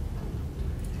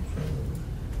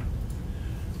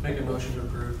 Make a motion to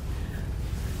approve.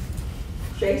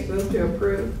 Chase moved to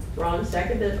approve. Ron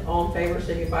seconded. All in favor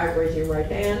signify by raising your right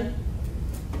hand.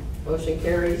 Motion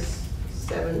carries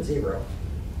 7-0.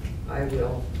 I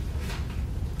will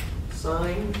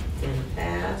sign and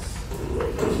pass.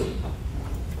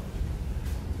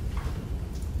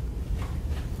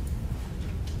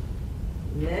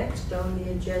 Next on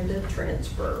the agenda,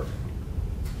 transfer.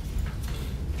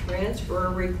 Transfer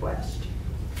request.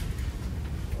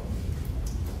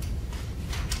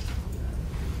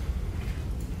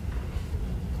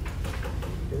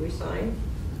 Do we sign?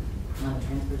 No, the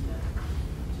transfer's done.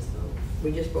 Just vote.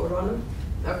 We just vote on them?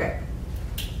 Okay.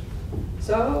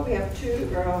 So we have three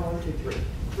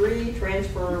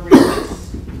transfer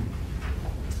requests.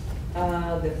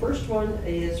 The first one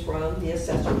is from the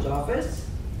assessor's office.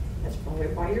 That's probably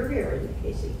why you're here, isn't it,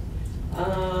 Casey?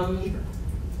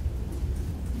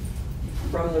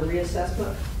 From the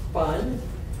reassessment fund,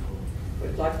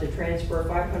 we'd like to transfer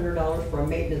 $500 from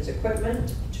maintenance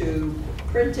equipment to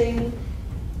printing,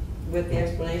 with the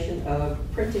explanation of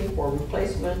printing for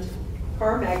replacement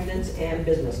car magnets and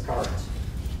business cards.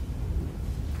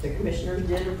 The commissioners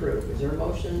did approve. Is there a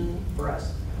motion for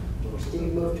us?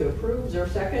 Steve moved to approve. Is there a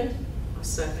second? A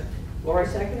second. Lori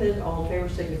seconded. All in favor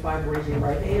signify by raising your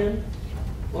right hand.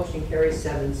 Motion carries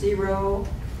 7-0.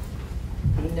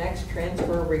 The next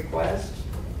transfer request,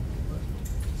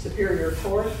 Superior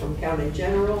Court from County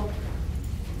General,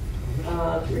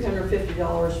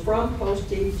 $350 from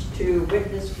postage to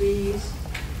witness fees,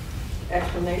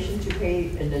 explanation to pay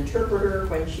an interpreter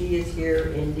when she is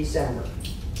here in December.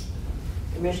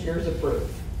 Commissioners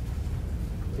approve.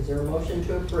 Is there a motion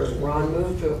to approve? Ron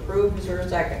moved to approve. Is there a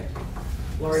second?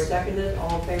 Lori seconded.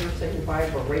 All in favor signify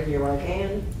by raising your right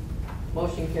hand.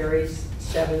 Motion carries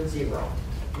 7-0.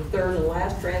 The third and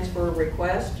last transfer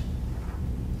request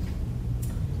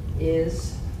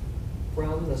is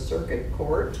from the Circuit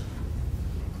Court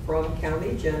from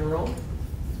County General.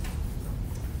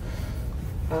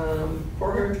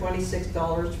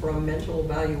 $426 from mental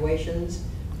evaluations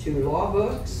to law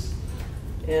books,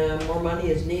 And more money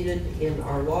is needed in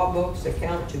our law books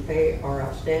account to pay our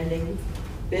outstanding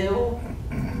bill,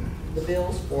 the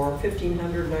bills for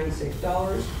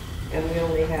 $1,596, and we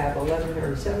only have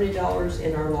 $1,170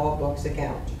 in our law books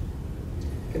account.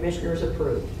 Commissioners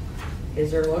approved.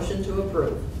 Is there a motion to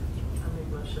approve? I'll make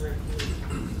motion to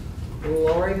approve.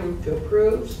 Lori moved to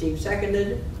approve, Steve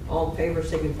seconded. All in favor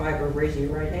signify by raising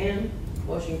your right hand.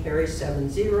 Motion carries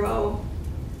 7-0.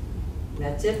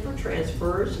 That's it for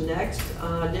transfers. Next,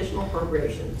 additional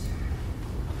appropriations.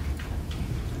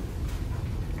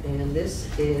 And this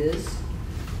is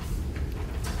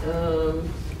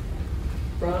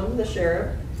from the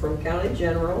sheriff, from county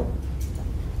general,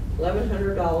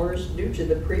 $1,100 due to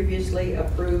the previously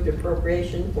approved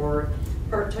appropriation for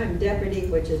part-time deputy,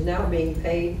 which is now being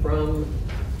paid from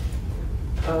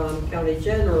county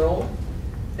general.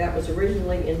 That was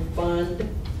originally in Fund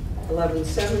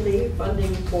 1170.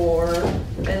 Funding for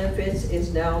benefits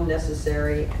is now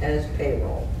necessary as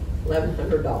payroll,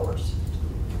 $1,100.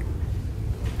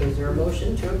 Is there a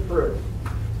motion to approve?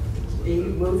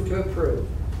 Steve moved to approve.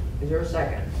 Is there a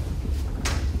second?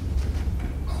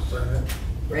 I'll second.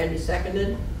 Randy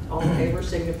seconded. All in favor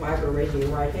signify by raising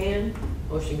your right hand.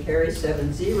 Motion carries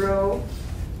 7-0.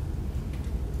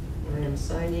 I am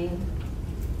signing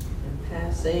and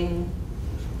passing.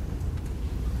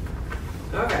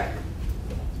 Okay.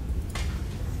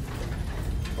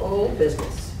 Old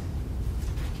business.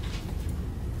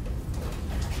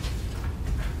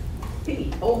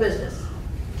 Pete, old business.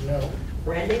 No.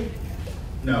 Randy?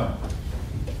 No.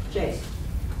 Chase?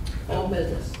 Old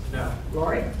business. No.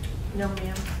 Lori? No,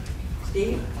 ma'am.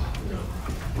 Steve? No.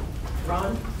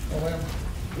 Ron? Oh, well,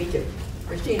 Me too.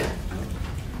 Christina?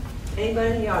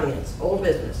 Anybody in the audience? Old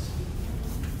business?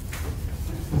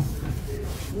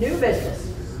 New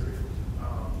business?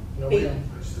 No, Pete? ma'am.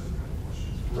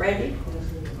 Randy?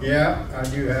 Yeah, I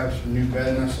do have some new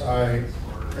business.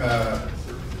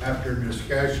 After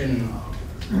discussion,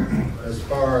 as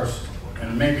far as,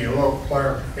 and maybe a little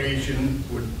clarification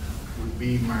would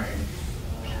be my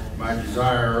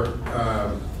desire.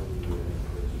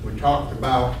 We talked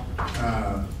about,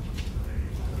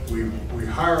 we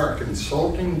hire a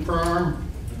consulting firm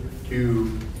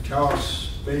to tell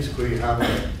us basically how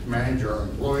to manage our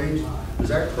employees. Is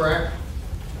that correct?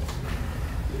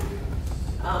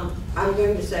 I'm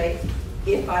going to say,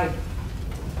 if I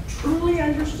truly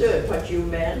understood what you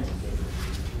meant,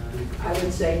 I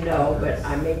would say no, but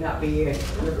I may not be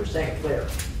 100% clear.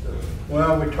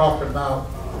 Well, we talked about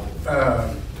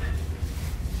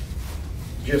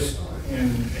just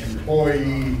in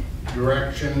employee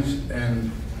directions,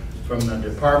 and from the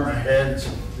department heads,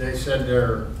 they said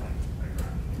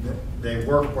they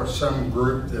work with some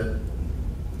group that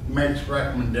makes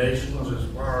recommendations as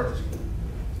far as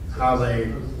how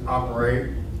they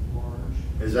operate.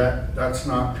 Is that's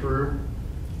not true?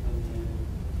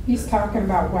 He's talking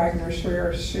about Wagner,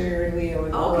 Sherry, Leo,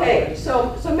 and Okay,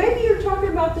 so maybe you're talking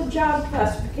about the job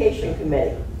classification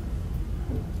committee.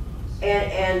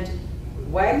 And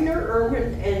Wagner,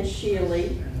 Irwin, and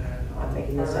Shealy, I'm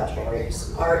making this up,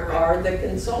 are the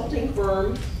consulting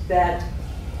firm that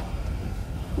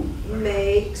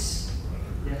makes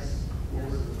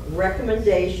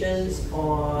recommendations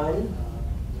on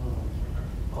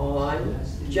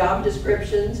job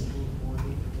descriptions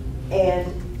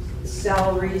and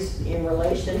salaries in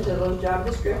relation to those job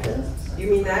descriptions?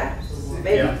 You mean that?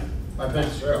 Maybe? Yeah, I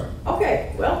think so.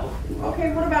 Okay, well,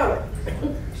 okay, what about it?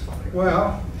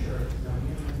 Well,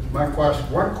 one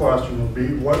question would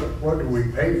be, what do we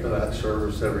pay for that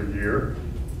service every year?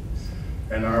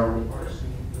 And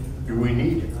do we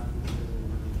need it?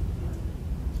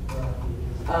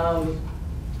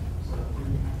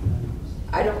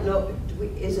 I don't know,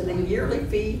 is it a yearly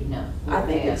fee? No. I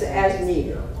think it's as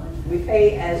needed. We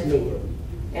pay as needed.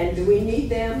 And do we need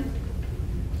them?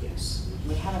 Yes.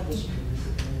 We have this.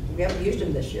 We haven't used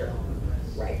them this year.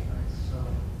 Right.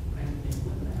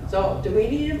 So, do we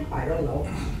need them? I don't know.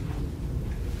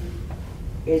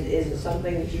 Is it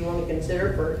something that you want to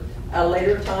consider for a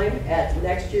later time at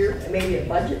next year, maybe at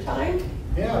budget time?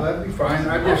 Yeah, that'd be fine.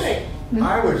 Okay.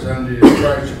 I was under the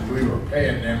impression we were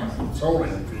paying them a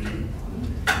consulting fee.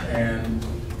 And,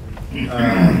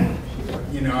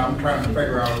 I'm trying to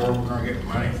figure out where we're gonna get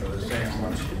money for this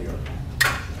ambulance deal.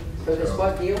 For this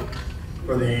what deal?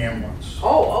 For the ambulance.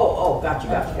 Oh,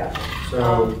 gotcha.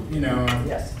 So,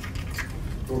 Yes.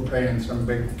 we're paying some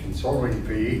big consulting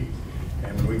fee,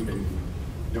 and we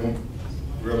don't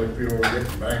really feel we're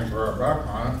getting bang for our buck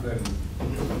on it, then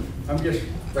I'm just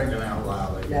thinking out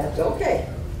loud. That's okay.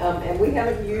 And we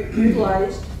haven't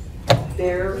utilized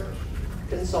their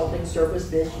consulting service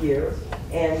this year.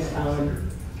 And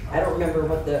I don't remember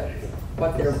what the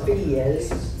what their fee is,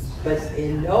 but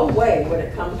in no way would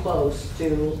it come close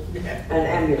to an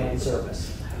ambulance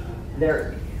service.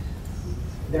 They're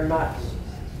not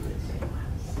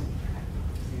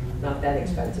that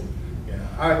expensive.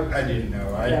 Yeah, I didn't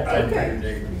know. I That's okay. knew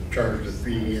they charged a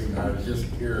fee, and I was just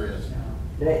curious.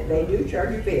 They do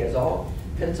charge a fee, as all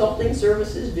consulting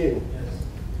services do.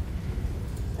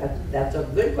 That's a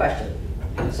good question.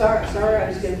 Sorry, I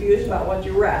was confused about what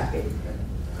you were asking.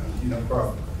 No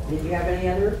problem. Did you have any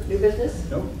other new business?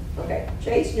 Nope. Okay,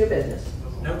 Chase, new business.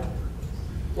 Nope.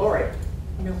 Lori?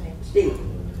 No. Steve?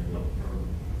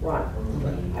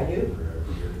 Ron? I do?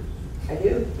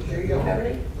 You sure you don't have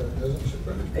any? That doesn't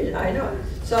surprise me. I know.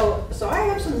 So I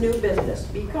have some new business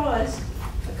because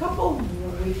a couple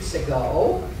weeks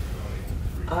ago,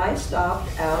 I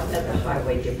stopped out at the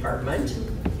highway department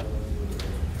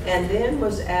and then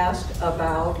was asked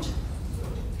about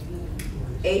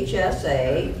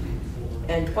HSA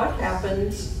and what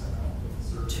happens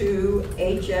to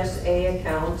HSA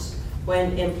accounts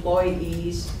when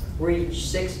employees reach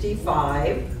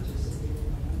 65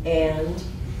 and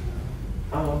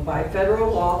by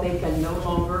federal law, they can no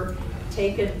longer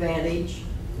take advantage,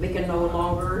 they can no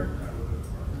longer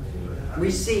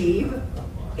receive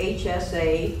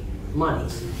HSA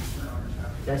monies.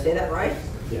 Did I say that right?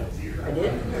 Yeah. I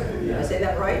did? Did I say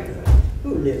that right?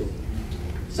 Who knew?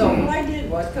 So what I did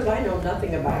was, because I know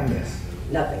nothing about this,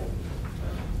 nothing.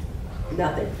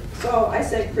 So I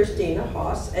sent Christina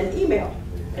Haas an email,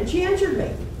 and she answered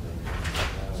me.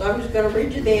 So I'm just going to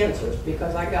read you the answers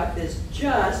because I got this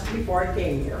just before I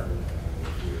came here.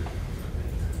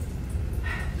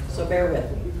 So bear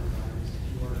with me.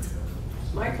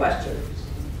 My question.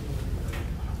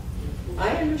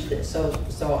 I understand, so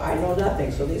I know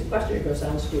nothing, so these questions are going to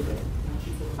sound stupid.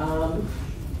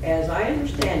 As I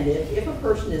understand it, if a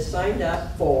person is signed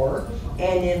up for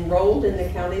and enrolled in the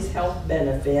county's health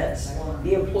benefits,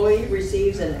 the employee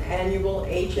receives an annual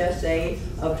HSA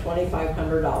of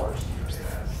 $2,500.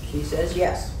 She says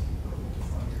yes.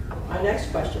 My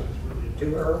next question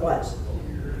to her was,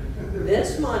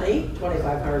 this money,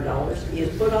 $2,500, is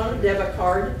put on a debit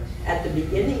card at the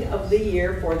beginning of the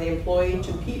year for the employee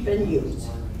to keep and use.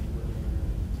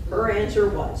 Her answer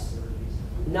was,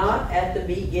 not at the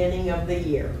beginning of the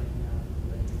year.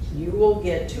 You will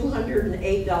get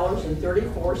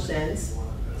 $208.34,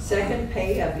 second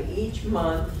pay of each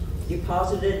month,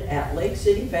 deposited at Lake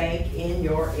City Bank in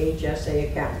your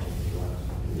HSA account.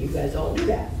 You guys all do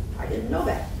that. I didn't know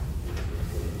that.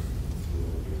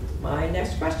 My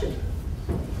next question.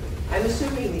 I'm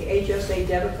assuming the HSA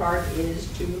debit card is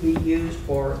to be used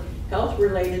for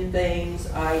health-related things,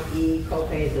 i.e.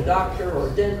 copay at the doctor or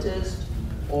dentist,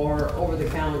 or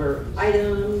over-the-counter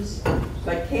items,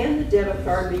 but can the debit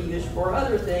card be used for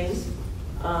other things,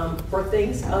 for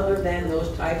things other than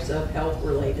those types of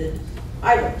health-related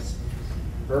items?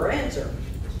 Her answer.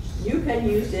 You can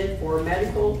use it for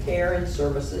medical care and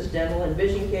services, dental and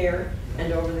vision care,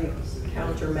 and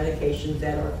over-the-counter medications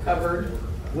that are covered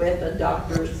with a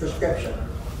doctor's prescription.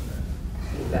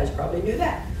 You guys probably knew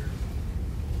that.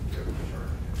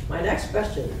 My next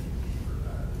question.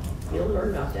 You'll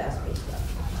learn not to ask me stuff.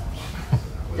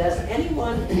 Does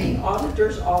anyone in the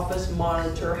auditor's office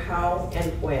monitor how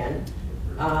and when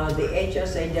the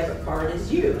HSA debit card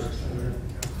is used?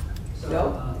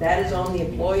 No, that is on the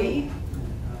employee.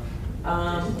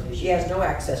 She has no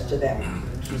access to them,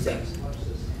 she says.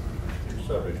 You're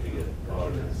subject to get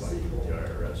audited by the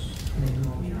IRS.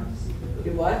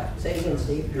 Do what? Say it again,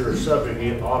 Steve. You're subject to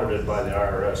get audited by the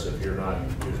IRS if you're not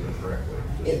using it correctly.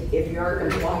 If you are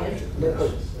compliant with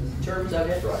the terms of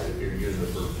it. Right, if you're using it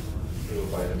for. If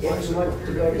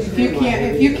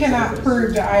you cannot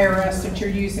prove to IRS that you're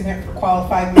using it for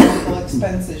qualified medical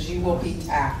expenses, you will be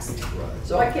taxed.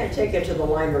 So I can't take it to the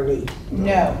line or need?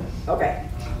 No. Okay.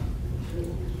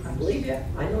 I believe you.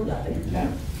 I know nothing. No.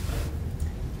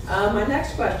 My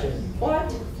next question.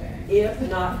 What if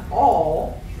not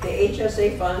all the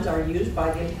HSA funds are used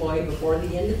by the employee before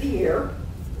the end of the year?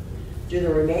 Do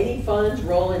the remaining funds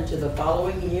roll into the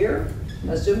following year,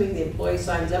 assuming the employee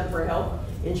signs up for health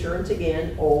insurance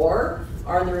again, or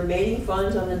are the remaining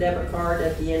funds on the debit card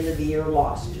at the end of the year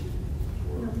lost?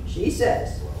 She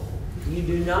says, you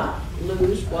do not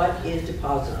lose what is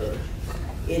deposited.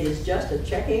 It is just a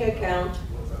checking account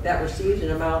that receives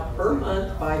an amount per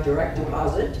month by direct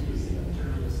deposit.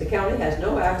 The county has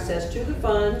no access to the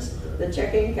funds. The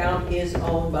checking account is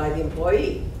owned by the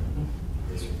employee.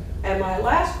 And my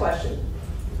last question,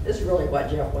 this is really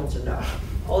what Jeff wants to know.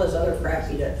 All this other crap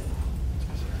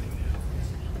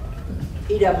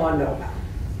he doesn't want to know about.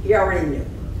 He already knew.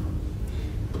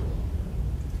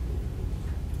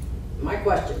 My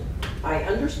question, I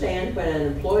understand when an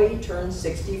employee turns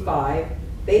 65,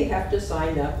 they have to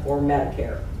sign up for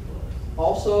Medicare.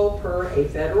 Also, per a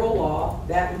federal law,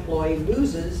 that employee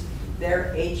loses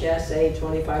their HSA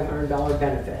 $2,500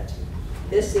 benefit.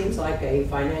 This seems like a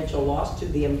financial loss to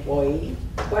the employee.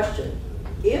 Question: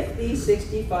 if the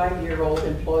 65-year-old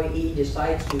employee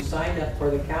decides to sign up for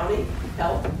the county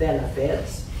health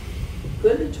benefits,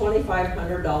 could the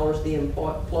 $2,500 the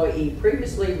employee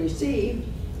previously received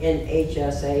in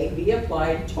HSA be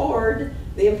applied toward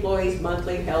the employee's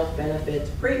monthly health benefits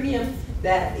premium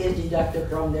that is deducted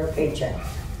from their paycheck?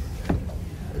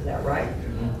 Is that right?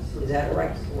 Is that a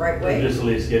right way? Just at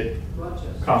least get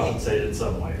compensated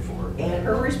some way for it. And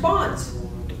her response: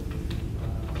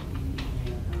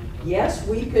 yes,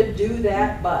 we could do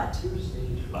that, but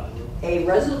a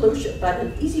resolution, but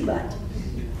an easy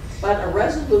but a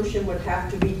resolution would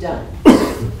have to be done.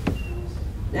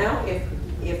 Now,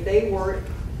 if they were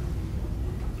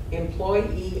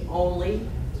employee-only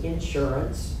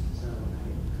insurance,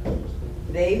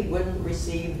 they wouldn't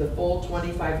receive the full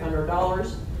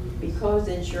 $2,500 because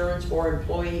insurance for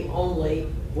employee-only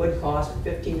would cost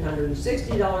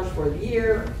 $1,560 for the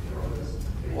year,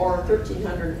 or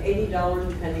 $1,380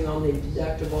 depending on the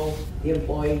deductible the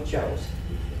employee chose.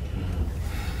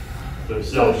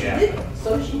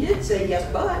 So she did say yes,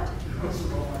 but.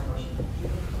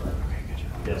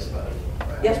 Yes, but.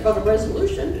 Yes, but a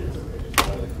resolution.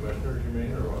 Commissioners, you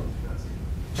mean, or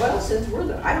what? Well, since we're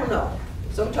the, I don't know.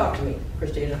 So talk to me,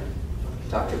 Christina.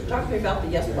 Talk to me about the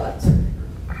yes buts.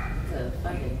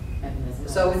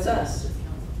 So it's us.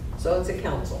 So it's a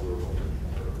council.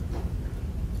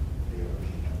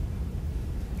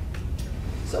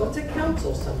 So it's a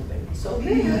council something. So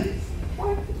then,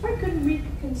 why couldn't we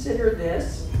consider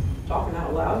this, talking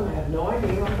out loud, and I have no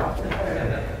idea what I'm talking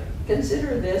about,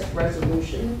 consider this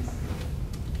resolution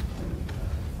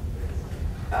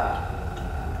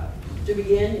to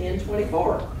begin in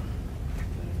 24?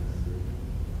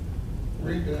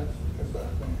 Read that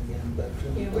again, back to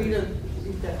me. Yeah,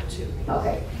 read that too.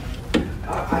 Okay.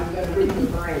 I'm going to read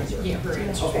her answer. Yeah, her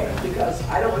answer. Okay, because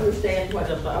I don't understand what,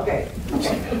 okay.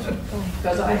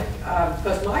 Because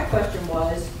my question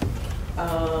was,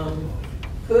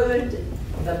 could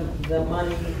the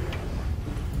money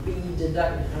be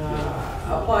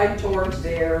applied towards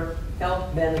their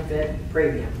health benefit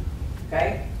premium,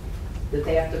 okay, that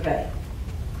they have to pay?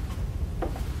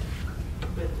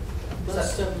 But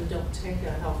most of them don't take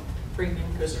a health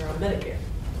premium because they're on Medicare.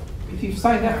 If you've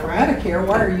signed up for Medicare,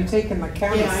 why are you taking the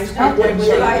county's Yeah, I health did.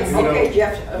 insurance? Okay,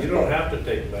 Jeff, You don't okay. have to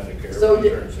take Medicare So when you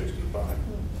did- turn 65.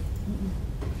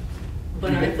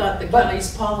 But I thought the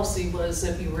county's policy was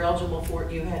if you were eligible for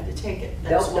it, you had to take it.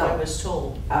 That's Don't what I know. was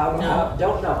told. Don't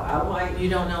know. Out of my, You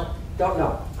don't know? don't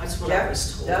know. That's what Jeff, I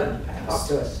was told. Doug, talk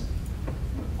to us.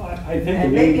 I think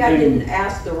And the maybe main I thing- didn't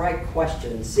ask the right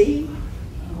question. See?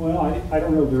 Well, I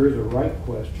don't know if there is a right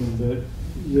question,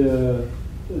 but the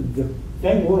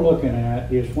thing we're looking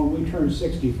at is when we turn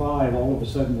 65, all of a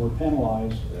sudden we're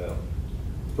penalized. Yeah.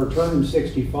 For turning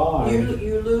 65,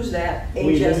 You lose that we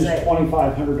lose HSA.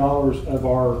 $2,500 of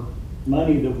our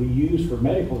money that we use for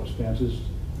medical expenses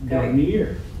during the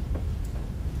year.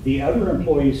 The other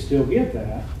employees still get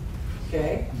that,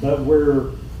 Okay, but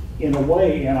we're, in a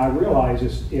way, and I realize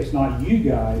it's not you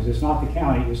guys, it's not the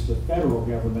county, it's the federal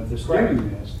government that's Correct.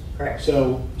 doing this. correct.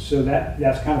 So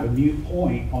that's kind of a moot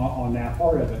point on that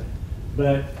part of it.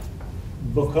 But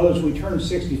because we turn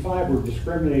 65, we're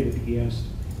discriminated against,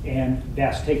 and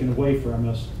that's taken away from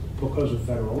us because of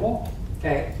federal law.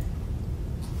 Okay,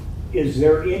 Is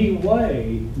there any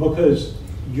way, because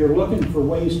you're looking for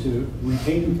ways to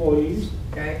retain employees,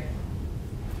 okay.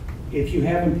 if you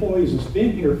have employees that's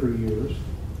been here for years,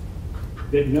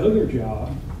 that know their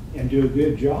job and do a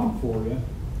good job for you,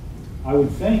 I would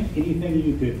think anything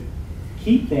you could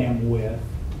keep them with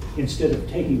instead of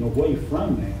taking away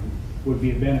from them would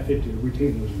be a benefit to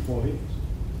retain those employees.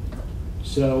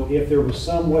 So if there was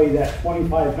some way that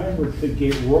 2,500 could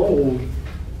get rolled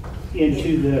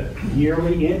into the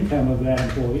yearly income of that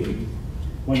employee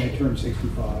when they turn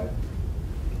 65,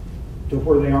 to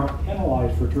where they aren't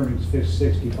penalized for turning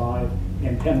 65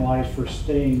 and penalized for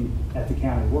staying at the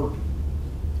county work.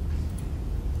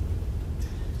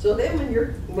 So then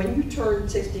when you turn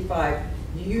 65,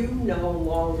 you no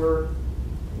longer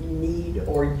need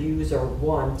or use or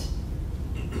want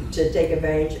to take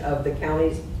advantage of the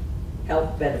county's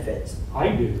health benefits. I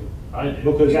do,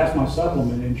 because that's my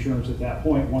supplement insurance at that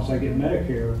point. Once I get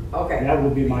Medicare, Okay. that will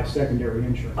be my secondary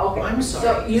insurance. Okay. I'm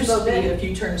sorry, it used so to be then- if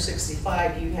you turned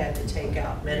 65, you had to take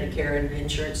out Medicare and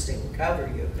insurance didn't cover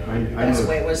you. I That's know- the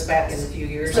way it was back in a few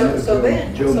years So- ago. so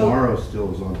then- Joe so- Morrow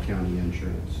still is on county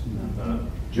insurance.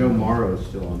 Joe Morrow's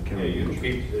still on Yeah, county you can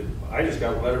insurance. keep, I just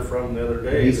got a letter from him the other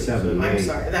day. He's that said- 78. I'm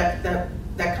sorry,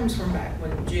 that comes from back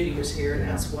when Judy was here, and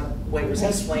that's what Wade was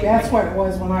That's explaining. what it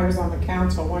was when I was on the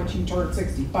council. Once you turned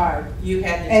 65, You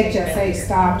had to take HSA Medicare.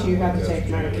 stopped, you had to take If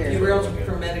you Medicare. were eligible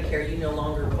for Medicare, you no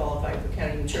longer qualified for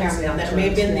county insurance. County Now, that may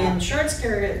have been the insurance, insurance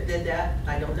carrier that did that,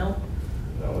 I don't know.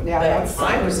 Yeah, But that's.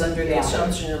 I was under the yeah.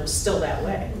 assumption it was still that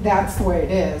way. That's the way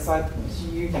it is.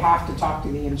 You'd have to talk to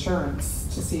the insurance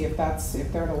to see if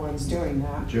they're the ones doing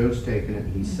that. Joe's taking it,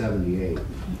 he's 78.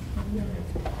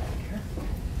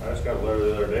 I just got a letter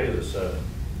the other day that said,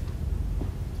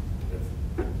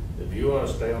 if you want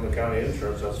to stay on the county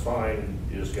insurance, that's fine.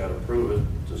 You just got to prove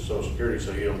it to Social Security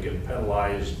so you don't get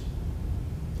penalized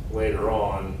later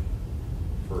on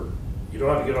for, you don't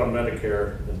have to get on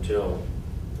Medicare until,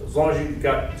 as long as you've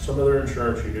got some other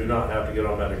insurance, you do not have to get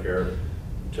on Medicare.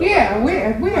 until- Yeah,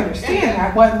 we understand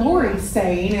that. What Lori's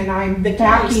saying, and I'm The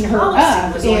county's backing her policy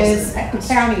up, was always in is the the past.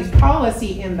 county's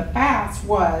policy in the past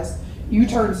was you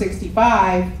turned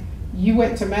 65, you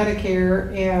went to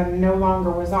Medicare and no longer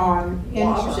was on Well,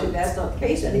 obviously, insurance. that's not the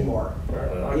case anymore.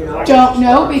 Apparently not, You 'cause know, I Don't get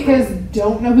know started. because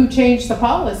don't know who changed the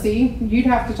policy. You'd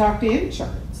have to talk to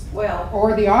insurance Well,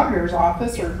 or the auditor's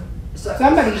office or so.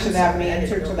 somebody should have an I didn't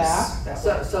answer to that.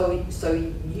 notice So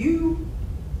you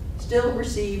still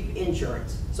receive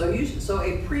insurance. So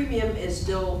a premium is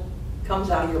still, comes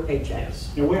out of your paycheck. Yes.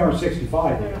 And we aren't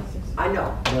 65 yet, I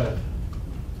know. but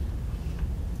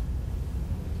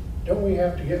Don't we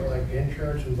have to get like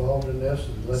insurance involved in this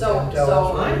and let So, them tell so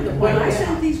us? what we can when do? I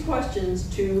sent these questions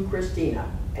to Christina,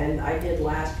 and I did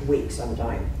last week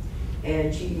sometime,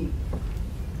 and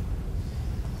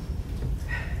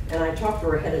I talked to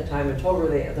her ahead of time and told her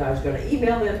that I was gonna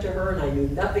email them to her, and I knew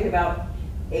nothing about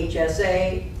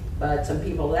HSA, but some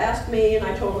people had asked me, and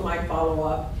I told them I'd follow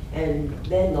up. And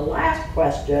then the last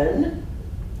question,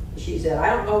 she said, I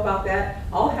don't know about that,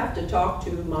 I'll have to talk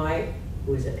to my,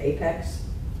 who is it, Apex?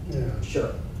 Yeah.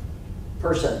 Sure,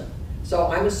 person. So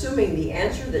I'm assuming the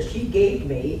answer that she gave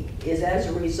me is as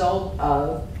a result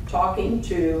of talking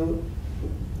to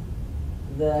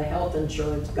the health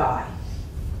insurance guy.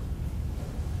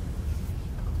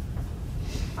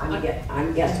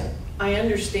 I'm guessing. I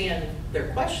understand their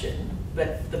question,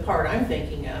 but the part I'm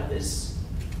thinking of is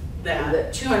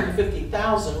that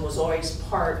 250,000 was always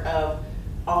part of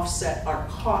offset our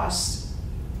costs,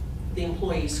 the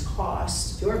employee's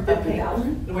cost.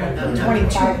 250,000?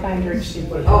 2,500 should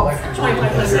be. Oh,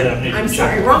 2,500, I'm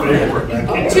sorry, wrong thing.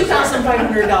 Okay.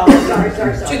 $2,500.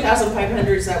 Sorry.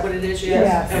 2,500, is that what it is,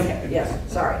 yes? Yes. Okay.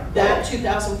 Yes, sorry. That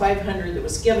 2,500 that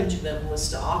was given to them was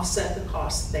to offset the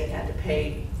costs they had to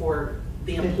pay for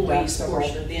the employee's Deductible.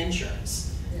 portion of the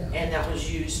insurance. Yeah. And that was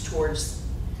used towards,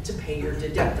 to pay your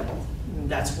deductible.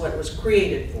 That's what it was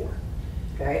created for.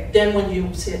 Okay, Then when you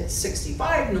hit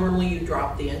 65, normally you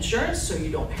drop the insurance, so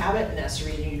you don't have it, and that's the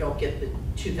reason you don't get the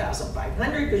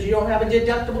 2,500, because you don't have a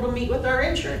deductible to meet with our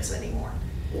insurance anymore.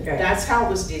 okay, That's how it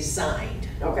was designed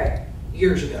okay,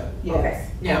 years ago.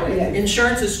 Yes. Now, Yeah. if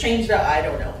insurance has changed, I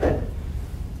don't know, but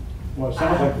well, it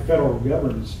sounds like the federal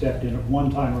government stepped in at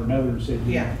one time or another and said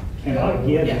you Yeah. cannot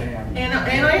give yeah. them.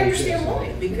 And I understand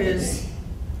why, because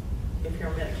if you're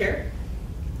on Medicare,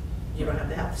 you don't have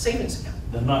to have the savings account.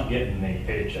 Them not getting the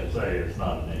HSA is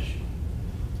not an issue.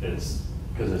 It's,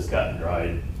 because it's gotten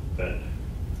dried, but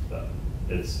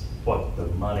it's what the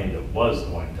money that was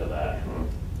going to that,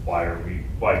 why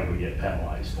did we get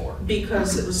penalized for it?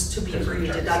 Because it was to be Because we free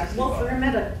turned deductible for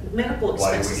 65. medical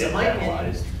Why did we expenses, get in my opinion.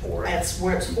 penalized for it? That's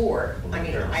where it's for. When I we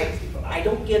mean, turned 65. I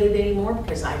don't get it anymore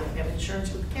because I don't have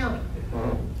insurance with the county.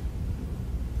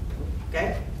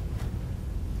 Okay?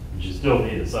 But you still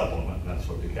need a supplement, and that's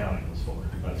what the county was for.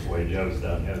 That's the way Joe's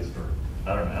done his for,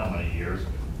 I don't know how many years.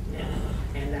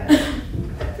 And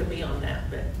that could be on that,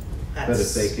 but But if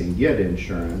that's. they can get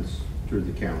insurance through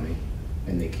the county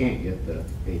and they can't get the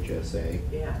HSA,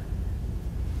 Yeah,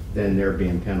 then they're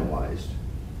being penalized.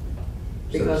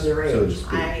 so to- Because they're so to aged.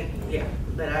 speak.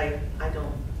 but I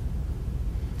don't,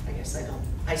 I guess I don't,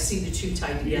 I see the two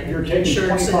tied together. You're the taking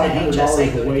insurance and the HSA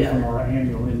 $2,500 go away from together. our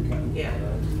annual income. Yeah,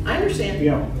 I understand,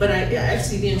 Yeah. but I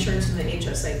see the insurance and the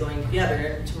HSA going together,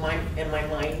 and in my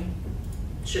mind,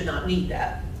 should not need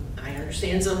that. I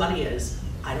understand somebody is,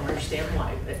 I don't understand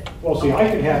why, but. Well, see, I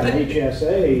could have an But-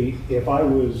 HSA, if I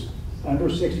was under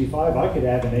 65, I could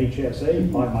have an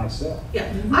HSA by myself. Yeah,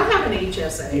 I have an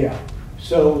HSA. Yeah,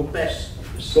 so, But-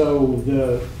 so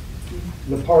the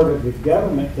part of the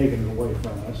government taking it away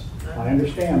from us, I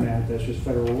understand that, that's just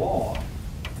federal law.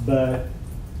 But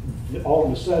all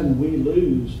of a sudden, we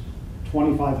lose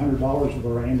 $2,500 of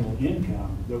our annual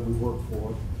income that we work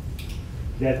for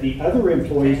that the other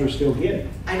employees are still getting.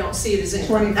 I don't see it as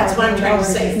income. That's what I'm trying to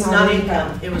say. It's not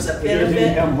income. It was a It is benefit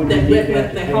income when that you went need that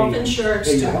with the to health pay- insurance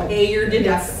pay to your health. pay your It's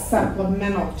deductible.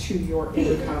 supplemental to your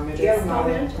income, it Do you have is a not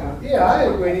comment? income. Yeah, I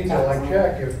think we need to like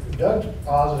check if Doug's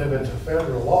positive it's a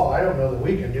federal law. I don't know that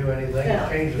we can do anything Yeah. to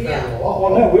change the Yeah. federal law.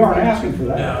 Well, no, we aren't asking for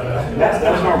that. That's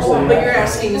not what I'm saying. But you're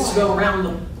asking us to go around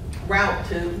the route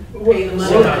to pay the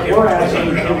money. We're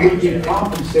asking if we get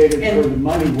compensated for the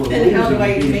money we're losing. And how do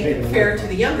I being make it taken fair away to from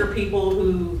the younger people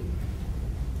who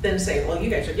then say, well, you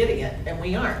guys are getting it, and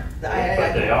we aren't? I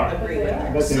But they are. agree with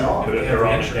that. But they So- are. But if they're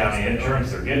on the county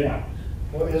insurance, they're getting it.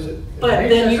 Well, is it? But is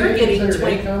then you're HSA getting considered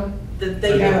 20 income? that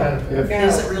they Or don't, benefit?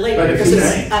 isn't But related, it's because the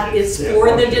it's, same. it's Yeah, for the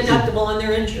well, it's- deductible on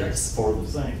their It's insurance. for the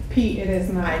same. Pete, it is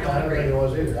I not. I don't don't think agree. it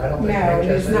was either. I don't think No, it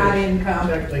is HSA not income.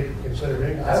 technically considered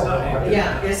income. I don't know.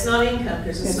 Yeah, it's not income,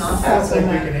 because it's It's not. I don't think we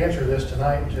supplement. can answer this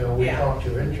tonight until we Yeah. talk to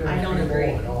I insurance don't people agree.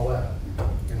 and all that.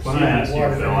 and When see I asked you,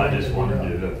 what, if Phil, I anything just can be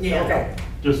wanted done. you to, Okay,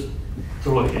 just to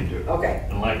look into it. okay,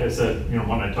 And like I said, you know,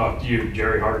 when I talked to you,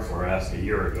 Jerry Hartzler asked a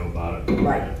year ago about it.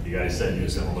 Right. You guys said you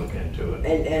was gonna look into it.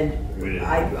 and We didn't.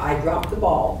 I dropped the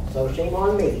ball, so shame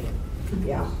on me,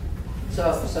 yeah. So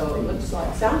it looks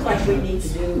like, sounds like we need to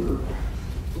do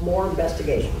more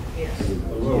investigation. Yes. A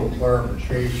little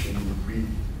clarification would be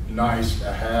nice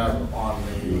to have on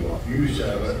the use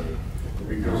of it,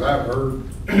 because I've heard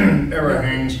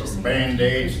everything from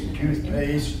Band-Aids and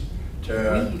toothpaste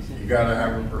to you gotta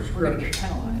have a prescription.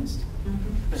 Penalized.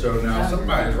 So now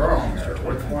somebody's wrong there.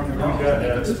 Which one? You got,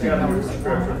 it's got to be a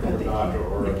prescription from a doctor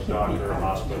or a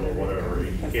hospital or whatever.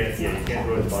 You can't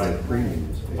go and buy a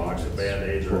box of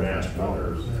Band-Aids or an aspirin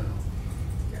or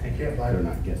You can't buy They're it.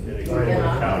 not getting it. anything over the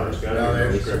counter. It's got Now, to be a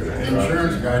the prescription.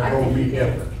 insurance guy told me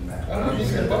different than that.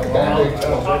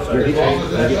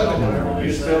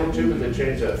 You still too, but they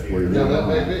changed that for you. Yeah, that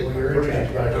Well, your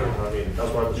insurance guy- I mean, that's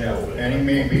why it's Yeah, COVID. and he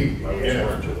may be,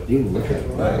 yeah. You can look at it.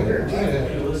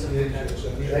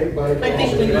 Everybody- I think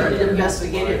we need to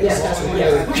investigate it. Yes. More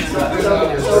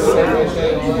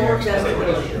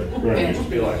investigation. Right. Just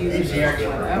be like,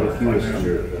 If you was to at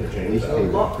least pay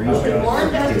the premium. More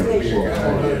investigation.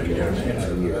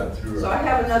 Yeah. So I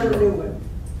have another new one.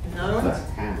 Another one?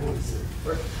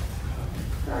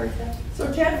 Sorry, Ted.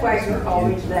 So Ted Wagner called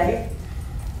me today.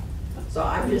 So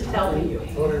I'm just telling you.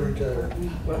 Thought he retired.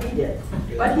 Well, he did.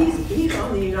 But he's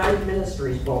on the United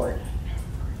Ministries Board.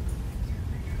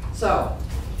 So,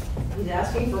 he's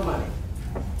asking for money.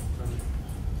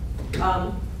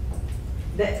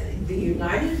 The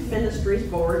United Ministries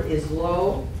Board is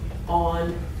low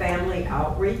on family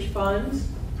outreach funds,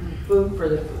 food for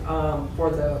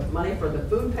the money for the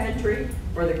food pantry,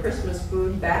 for the Christmas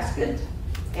food basket,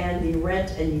 and the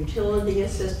rent and utility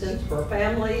assistance for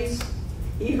families.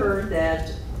 He heard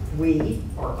that we,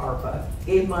 or ARPA,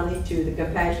 gave money to the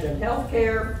Compassionate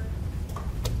Healthcare,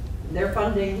 their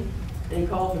funding, and he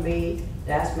called to me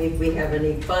to ask me if we have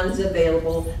any funds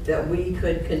available that we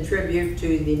could contribute to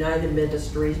the United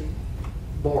Ministries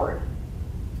Board.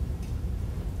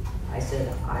 I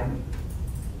said, I'm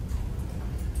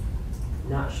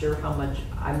not sure how much,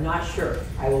 I'm not sure.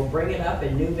 I will bring it up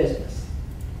in new business.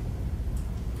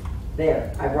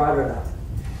 There, I brought it up.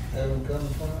 Haven't come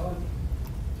from out.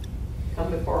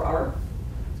 Come before our,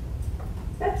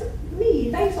 that's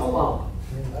me, thanks a lot.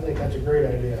 I think that's a great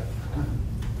idea.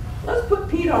 Let's put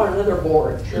Pete on another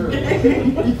board. Sure.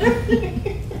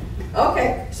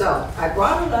 Okay, so I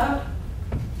brought it up.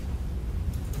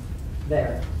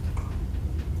 There.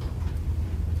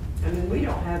 I mean, we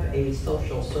don't have a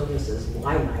social services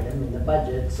line item in the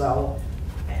budget, so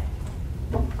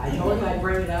I told him I'd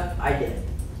bring it up, I did.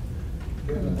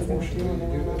 You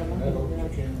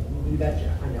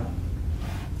betcha, I know.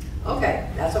 Okay,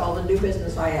 that's all the new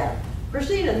business I have.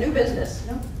 Christina, new business?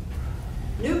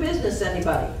 New business,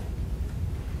 anybody?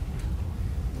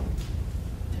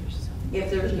 If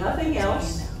there's nothing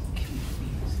else,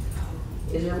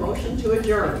 is there a motion to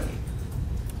adjourn?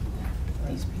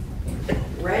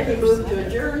 Randy moved to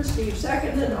adjourn, Steve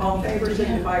seconded, all in favor,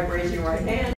 signify by raising your right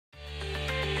hand.